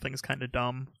Gates leaving thing is kind of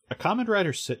dumb. A Kamen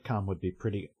Rider sitcom would be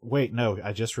pretty... Wait, no,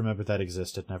 I just remembered that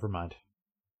existed. Never mind.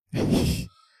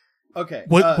 Okay.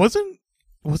 Wasn't...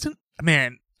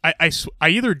 Man, I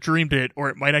either dreamed it or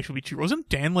it might actually be true. Wasn't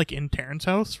Dan, like, in Terrence's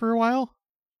house for a while?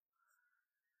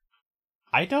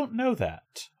 I don't know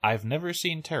that. I've never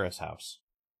seen Terrace House.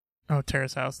 Oh,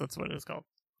 Terrace House, that's what it is called.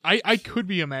 I could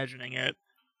be imagining it.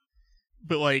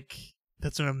 But, like,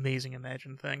 that's an amazing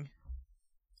imagined thing.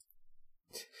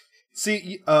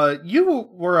 See, you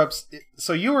were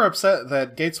upset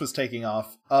that Gates was taking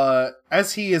off.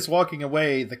 As he is walking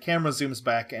away, the camera zooms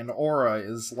back and Aura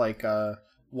is, like,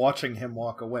 watching him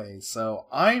walk away. So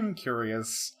I'm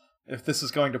curious if this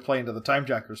is going to play into the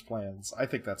Timejackers' plans. I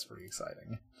think that's pretty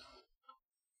exciting.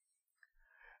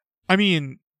 I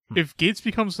mean, if Gates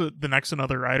becomes the next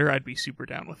Another Rider, I'd be super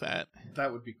down with that.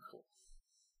 That would be cool.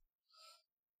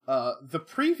 The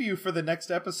preview for the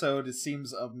next episode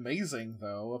seems amazing,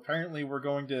 though. Apparently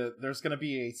there's gonna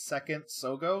be a second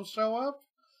Sogo show up?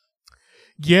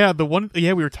 Yeah,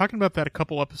 we were talking about that a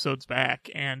couple episodes back,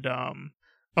 and,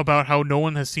 about how no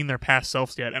one has seen their past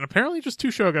selves yet, and apparently just 2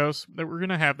 Shogos, that we're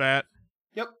gonna have that.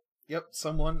 Yep,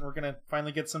 we're gonna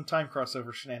finally get some time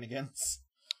crossover shenanigans.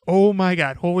 Oh my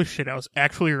god, holy shit, I was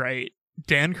actually right.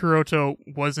 Dan Kuroto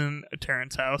was in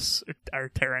Terrence's house,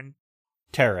 or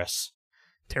Terrace.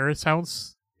 Terrace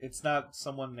house? It's not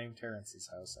someone named Terrence's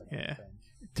house, I don't think.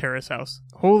 Terrace house.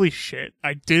 Holy shit,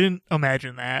 I didn't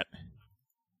imagine that.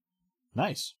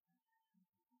 Nice.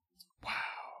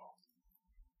 Wow.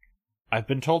 I've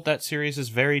been told that series is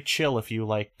very chill if you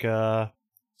like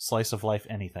slice of life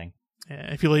anything.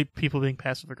 Yeah, if you like people being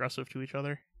passive-aggressive to each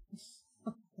other.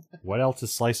 What else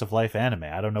is slice of life anime?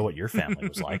 I don't know what your family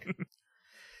was like.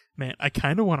 Man, I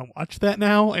kind of want to watch that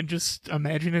now and just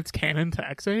imagine it's canon to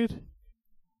Ex-Aid.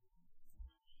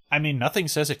 I mean, nothing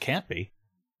says it can't be.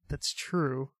 That's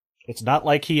true. It's not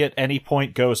like he at any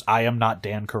point goes, I am not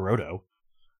Dan Kuroto.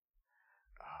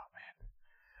 Oh, man.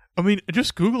 I mean,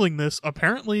 just Googling this,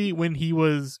 apparently when he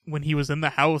was in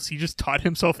the house, he just taught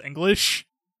himself English.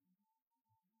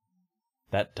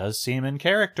 That does seem in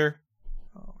character.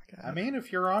 Oh, my God. I mean,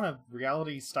 if you're on a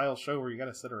reality-style show where you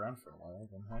gotta sit around for a while,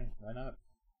 then why not?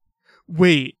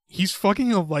 Wait, he's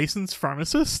fucking a licensed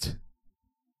pharmacist?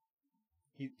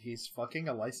 He's fucking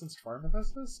a licensed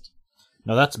pharmacist?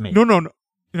 No, that's me. No.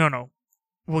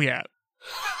 Well, yeah.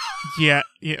 yeah,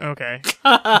 okay.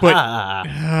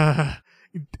 But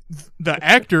the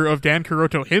actor of Dan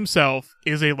Kuroto himself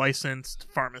is a licensed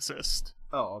pharmacist.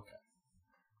 Oh, okay.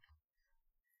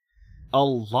 A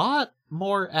lot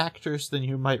more actors than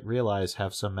you might realize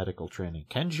have some medical training.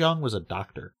 Ken Jeong was a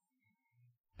doctor.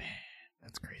 Man,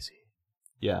 that's crazy.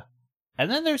 Yeah. And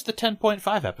then there's the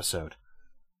 10.5 episode.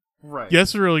 Right. Yeah,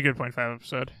 it's a really good 0.5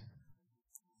 episode.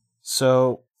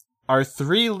 So, our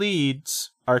 3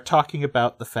 leads are talking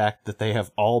about the fact that they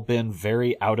have all been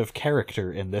very out of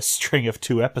character in this string of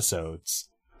 2 episodes.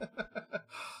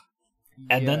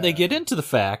 And then they get into the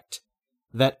fact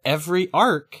that every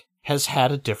arc has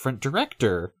had a different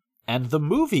director, and the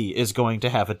movie is going to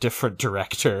have a different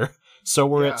director. So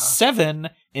we're at 7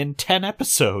 in 10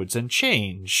 episodes and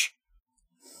change.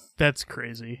 That's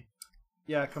crazy.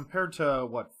 Yeah, compared to,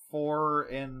 4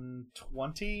 in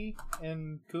 20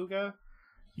 in Kuga?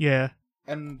 Yeah.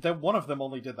 And then one of them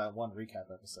only did that one recap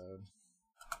episode.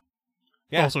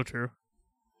 Yeah. Also true.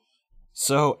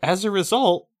 So, as a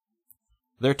result,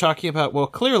 they're talking about, well,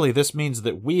 clearly this means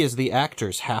that we as the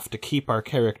actors have to keep our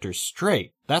characters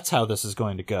straight. That's how this is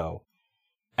going to go.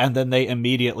 And then they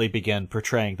immediately begin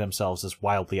portraying themselves as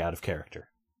wildly out of character.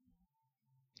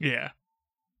 Yeah.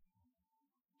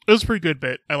 It was a pretty good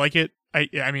bit. I like it.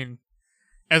 I mean,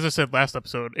 as I said last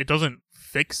episode, it doesn't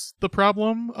fix the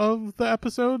problem of the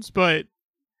episodes, but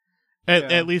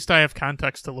at least I have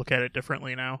context to look at it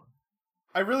differently now.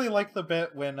 I really like the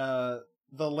bit when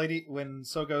when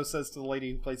Sogo says to the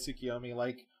lady who plays Tsukiyomi,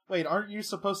 like, wait, aren't you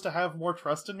supposed to have more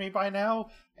trust in me by now?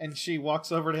 And she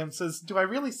walks over to him and says, do I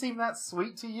really seem that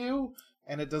sweet to you?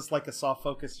 And it does like a soft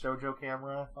focus JoJo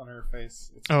camera on her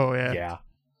face. Oh, yeah. Yeah.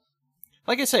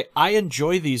 Like I say, I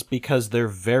enjoy these because they're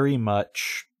very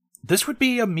much... This would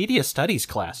be a media studies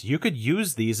class. You could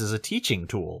use these as a teaching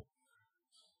tool.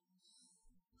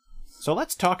 So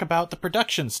let's talk about the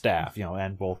production staff,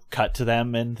 and we'll cut to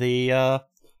them in the,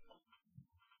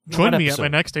 Join me at my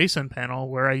next ASIN panel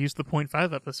where I use the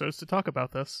 0.5 episodes to talk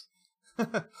about this.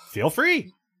 Feel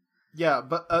free. Yeah,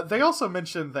 but they also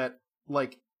mentioned that,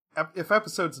 like, if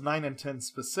episodes 9 and 10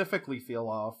 specifically feel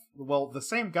off, well, the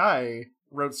same guy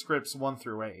wrote scripts 1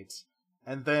 through 8.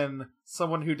 And then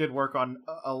someone who did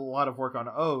a lot of work on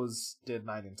O's did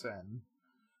 9 and 10.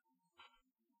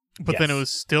 But then it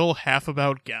was still half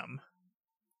about Gem.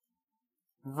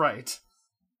 Right.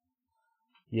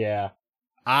 Yeah.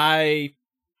 I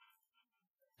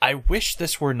wish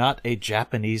this were not a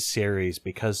Japanese series,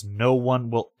 because no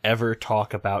one will ever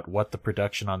talk about what the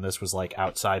production on this was like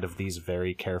outside of these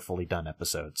very carefully done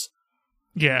episodes.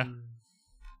 Yeah.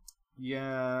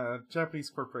 Yeah, Japanese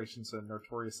corporations are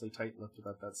notoriously tight-lipped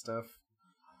about that stuff.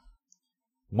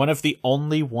 One of the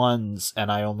only ones,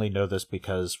 and I only know this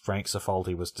because Frank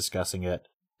Cifaldi was discussing it,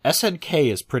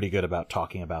 SNK is pretty good about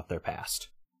talking about their past.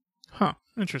 Huh,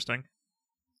 interesting.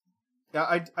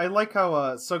 Yeah, I like how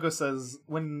Sogo says,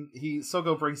 when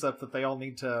Sogo brings up that they all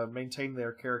need to maintain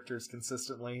their characters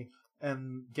consistently,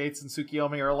 and Gates and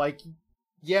Tsukiyomi are like,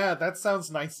 yeah, that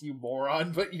sounds nice, you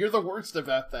moron, but you're the worst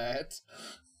about that.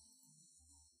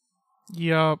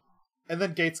 Yup. And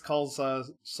then Gates calls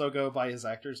Sogo by his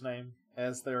actor's name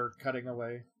as they're cutting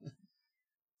away.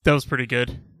 That was pretty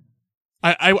good.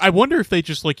 I wonder if they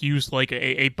just used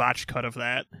a botch cut of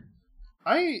that.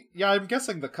 I'm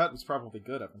guessing the cut was probably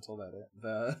good up until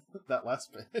that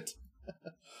last bit.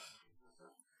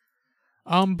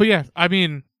 But yeah, I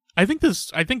mean, I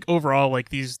think overall,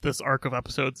 this arc of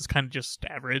episodes is kind of just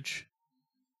average.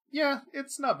 Yeah,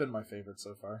 it's not been my favorite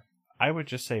so far. I would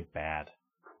just say bad.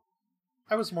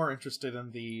 I was more interested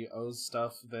in the O's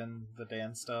stuff than the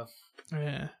Dan stuff.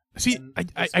 Yeah. See,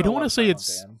 I don't want to say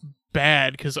it's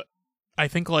bad, because I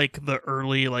think the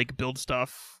early build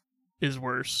stuff is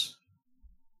worse.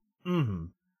 Mm-hmm.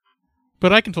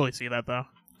 But I can totally see that, though.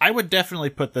 I would definitely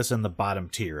put this in the bottom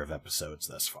tier of episodes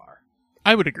thus far.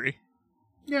 I would agree.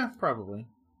 Yeah, probably.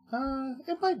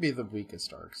 It might be the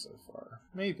weakest arc so far.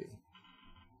 Maybe.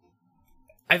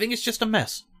 I think it's just a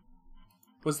mess.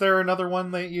 Was there another one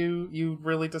that you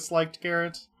really disliked,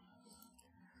 Garrett?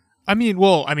 The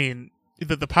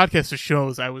podcast just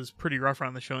shows I was pretty rough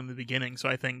around the show in the beginning, so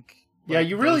I think... Yeah,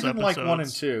 you really didn't like 1 and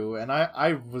 2, and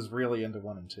I was really into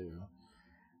 1 and 2.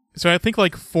 So I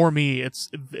think, for me,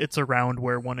 it's around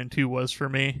where 1 and 2 was for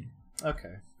me.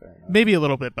 Okay, fair enough. Maybe a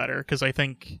little bit better, because I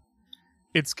think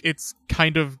it's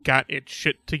kind of got its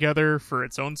shit together for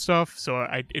its own stuff, so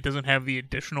it doesn't have the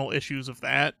additional issues of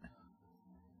that.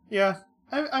 Yeah.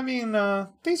 I mean,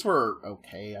 these were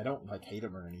okay. I don't hate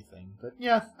them or anything, but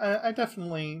yeah, I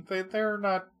definitely they're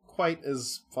not quite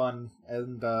as fun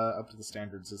and up to the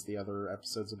standards as the other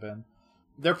episodes have been.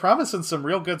 They're promising some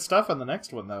real good stuff in the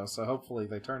next one, though, so hopefully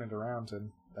they turn it around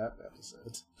in that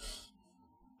episode.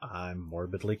 I'm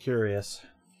morbidly curious.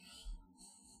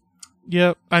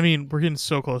 Yeah, we're getting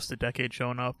so close to Decade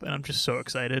showing up, and I'm just so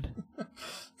excited.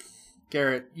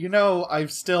 Garrett,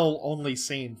 I've still only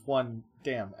seen one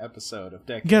damn episode of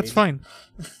Decade. Yeah, it's fine.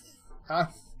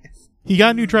 He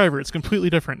got a new driver. It's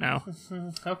completely different now.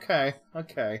 Okay.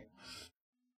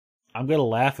 I'm gonna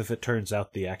laugh if it turns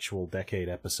out the actual Decade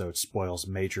episode spoils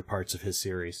major parts of his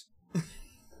series.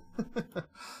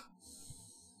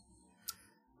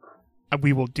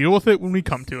 We will deal with it when we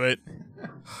come to it.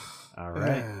 All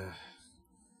right.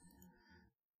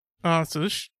 So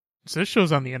this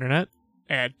show's on the internet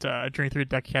at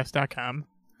journeythroughthedecacast.com.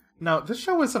 No, this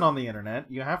show isn't on the internet.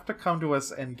 You have to come to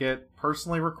us and get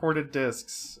personally recorded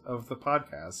discs of the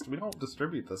podcast. We don't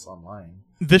distribute this online.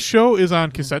 This show is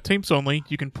on cassette tapes only.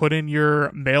 You can put in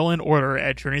your mail-in order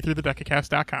at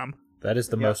journeythroughthedecacast.com. That is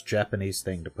the most Japanese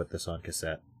thing to put this on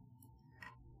cassette.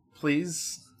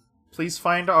 Please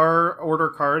find our order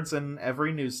cards in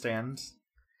every newsstand.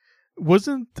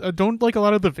 Don't a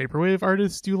lot of the vaporwave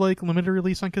artists do limited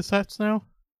release on cassettes now?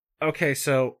 Okay,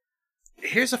 so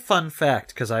here's a fun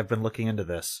fact, because I've been looking into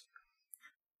this.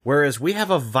 Whereas we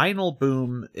have a vinyl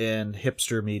boom in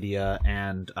hipster media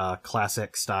and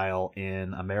classic style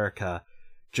in America,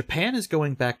 Japan is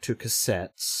going back to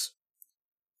cassettes,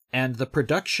 and the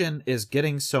production is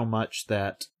getting so much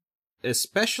that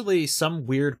especially some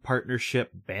weird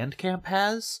partnership Bandcamp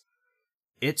has,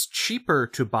 it's cheaper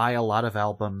to buy a lot of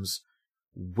albums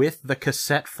with the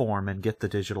cassette form and get the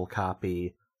digital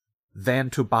copy than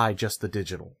to buy just the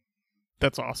digital.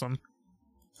 That's awesome.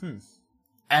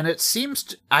 And it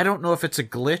seems I don't know if it's a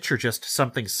glitch or just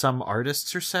something some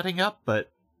artists are setting up,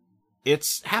 but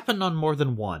it's happened on more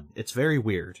than one. It's very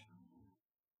weird.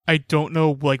 I don't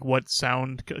know like what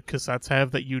sound cassettes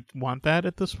have that you'd want that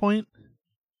at this point.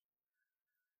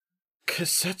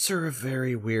 Cassettes are a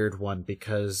very weird one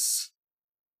because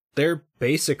they're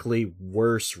basically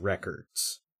worse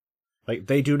records. Like,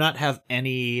 they do not have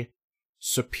any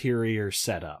superior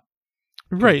setup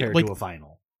compared Like, to a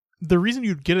vinyl. the reason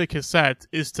you'd get a cassette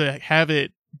is to have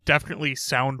it definitely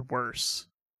sound worse.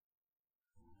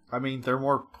 I mean, they're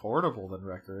more portable than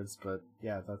records, but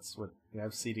yeah, that's what you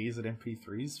have CDs and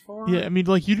MP3s for? Yeah, I mean,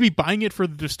 like, you'd be buying it for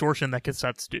the distortion that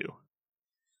cassettes do.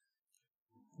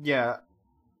 Yeah.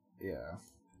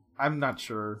 I'm not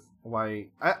sure why.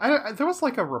 I there was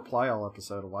like a Reply All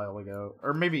episode a while ago,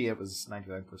 or maybe it was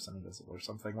 99% Invisible or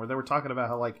something, where they were talking about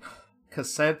how, like,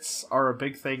 cassettes are a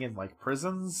big thing in, like,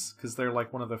 prisons, because they're,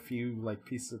 like, one of the few, like,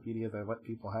 pieces of media they let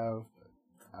people have.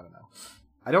 But I don't know.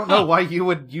 I don't know why you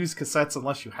would use cassettes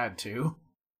unless you had to.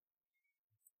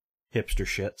 Hipster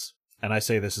shits. And I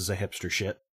say this is a hipster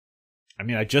shit. I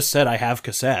mean, I just said I have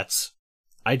cassettes.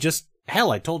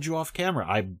 Hell, I told you off camera,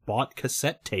 I bought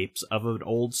cassette tapes of an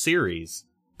old series.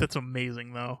 That's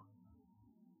amazing, though.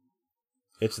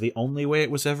 It's the only way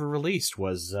it was ever released,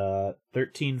 was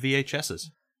 13 VHSs.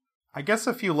 I guess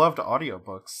if you loved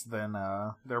audiobooks, then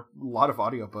there are a lot of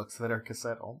audiobooks that are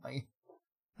cassette only.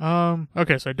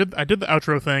 Okay, so I did the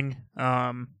outro thing.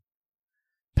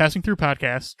 Passing through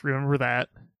podcast, remember that.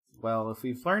 Well, if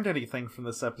we've learned anything from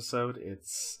this episode,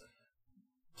 it's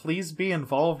please be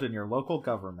involved in your local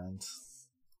government.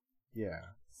 Yeah.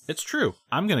 It's true.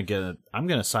 I'm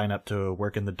gonna sign up to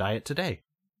work in the Diet today.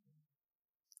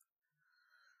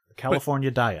 The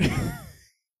California Diet.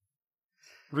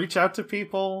 Reach out to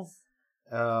people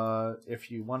if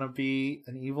you want to be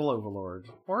an evil overlord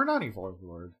or a non-evil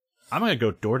overlord. I'm gonna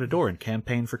go door to door and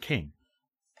campaign for king.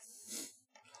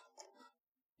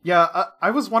 Yeah,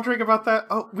 I was wondering about that.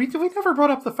 Oh, we never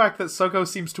brought up the fact that Sogo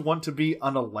seems to want to be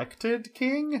unelected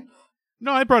king.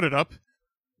 No, I brought it up.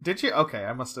 Did you? Okay,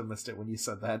 I must have missed it when you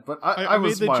said that. But I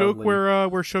was made the wildly... joke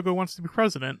where Shogo wants to be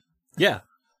president. Yeah.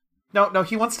 No,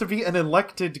 he wants to be an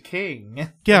elected king.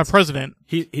 Yeah, president.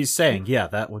 He's saying, yeah,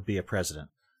 that would be a president.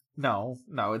 No,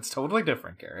 it's totally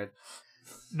different, Garrett.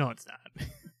 No, it's not.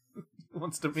 He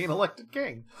wants to be an elected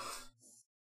king.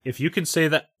 If you can say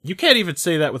that, you can't even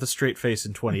say that with a straight face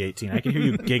in 2018. I can hear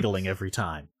you giggling every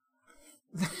time.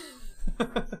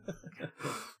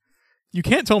 You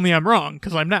can't tell me I'm wrong,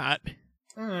 because I'm not.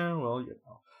 Well, you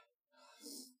know.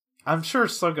 I'm sure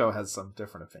Sogo has some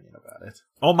different opinion about it.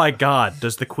 Oh my god,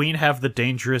 does the queen have the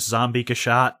dangerous zombie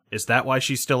Kashat? Is that why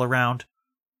she's still around?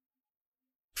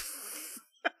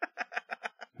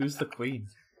 Who's the queen?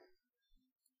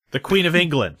 The Queen of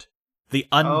England. The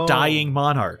undying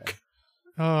monarch. Okay.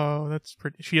 Oh, that's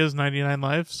pretty. She has 99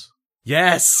 lives?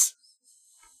 Yes!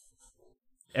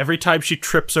 Every time she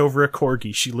trips over a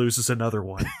corgi, she loses another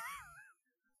one.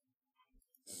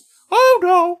 Oh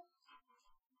no!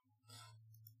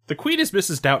 The queen is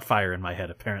Mrs. Doubtfire in my head,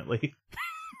 apparently.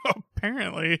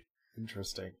 Apparently.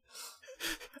 Interesting.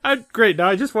 Great, now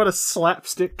I just want a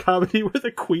slapstick comedy where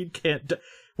the queen can't die.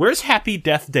 Where's Happy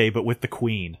Death Day but with the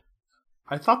queen?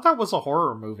 I thought that was a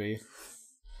horror movie.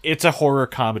 It's a horror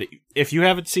comedy. If you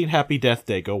haven't seen Happy Death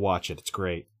Day, go watch it. It's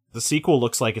great. The sequel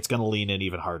looks like it's going to lean in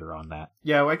even harder on that.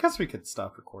 Yeah, well, I guess we could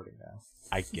stop recording now.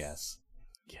 I guess.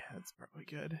 Yeah, that's probably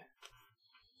good.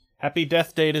 Happy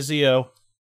Death Day to Zio.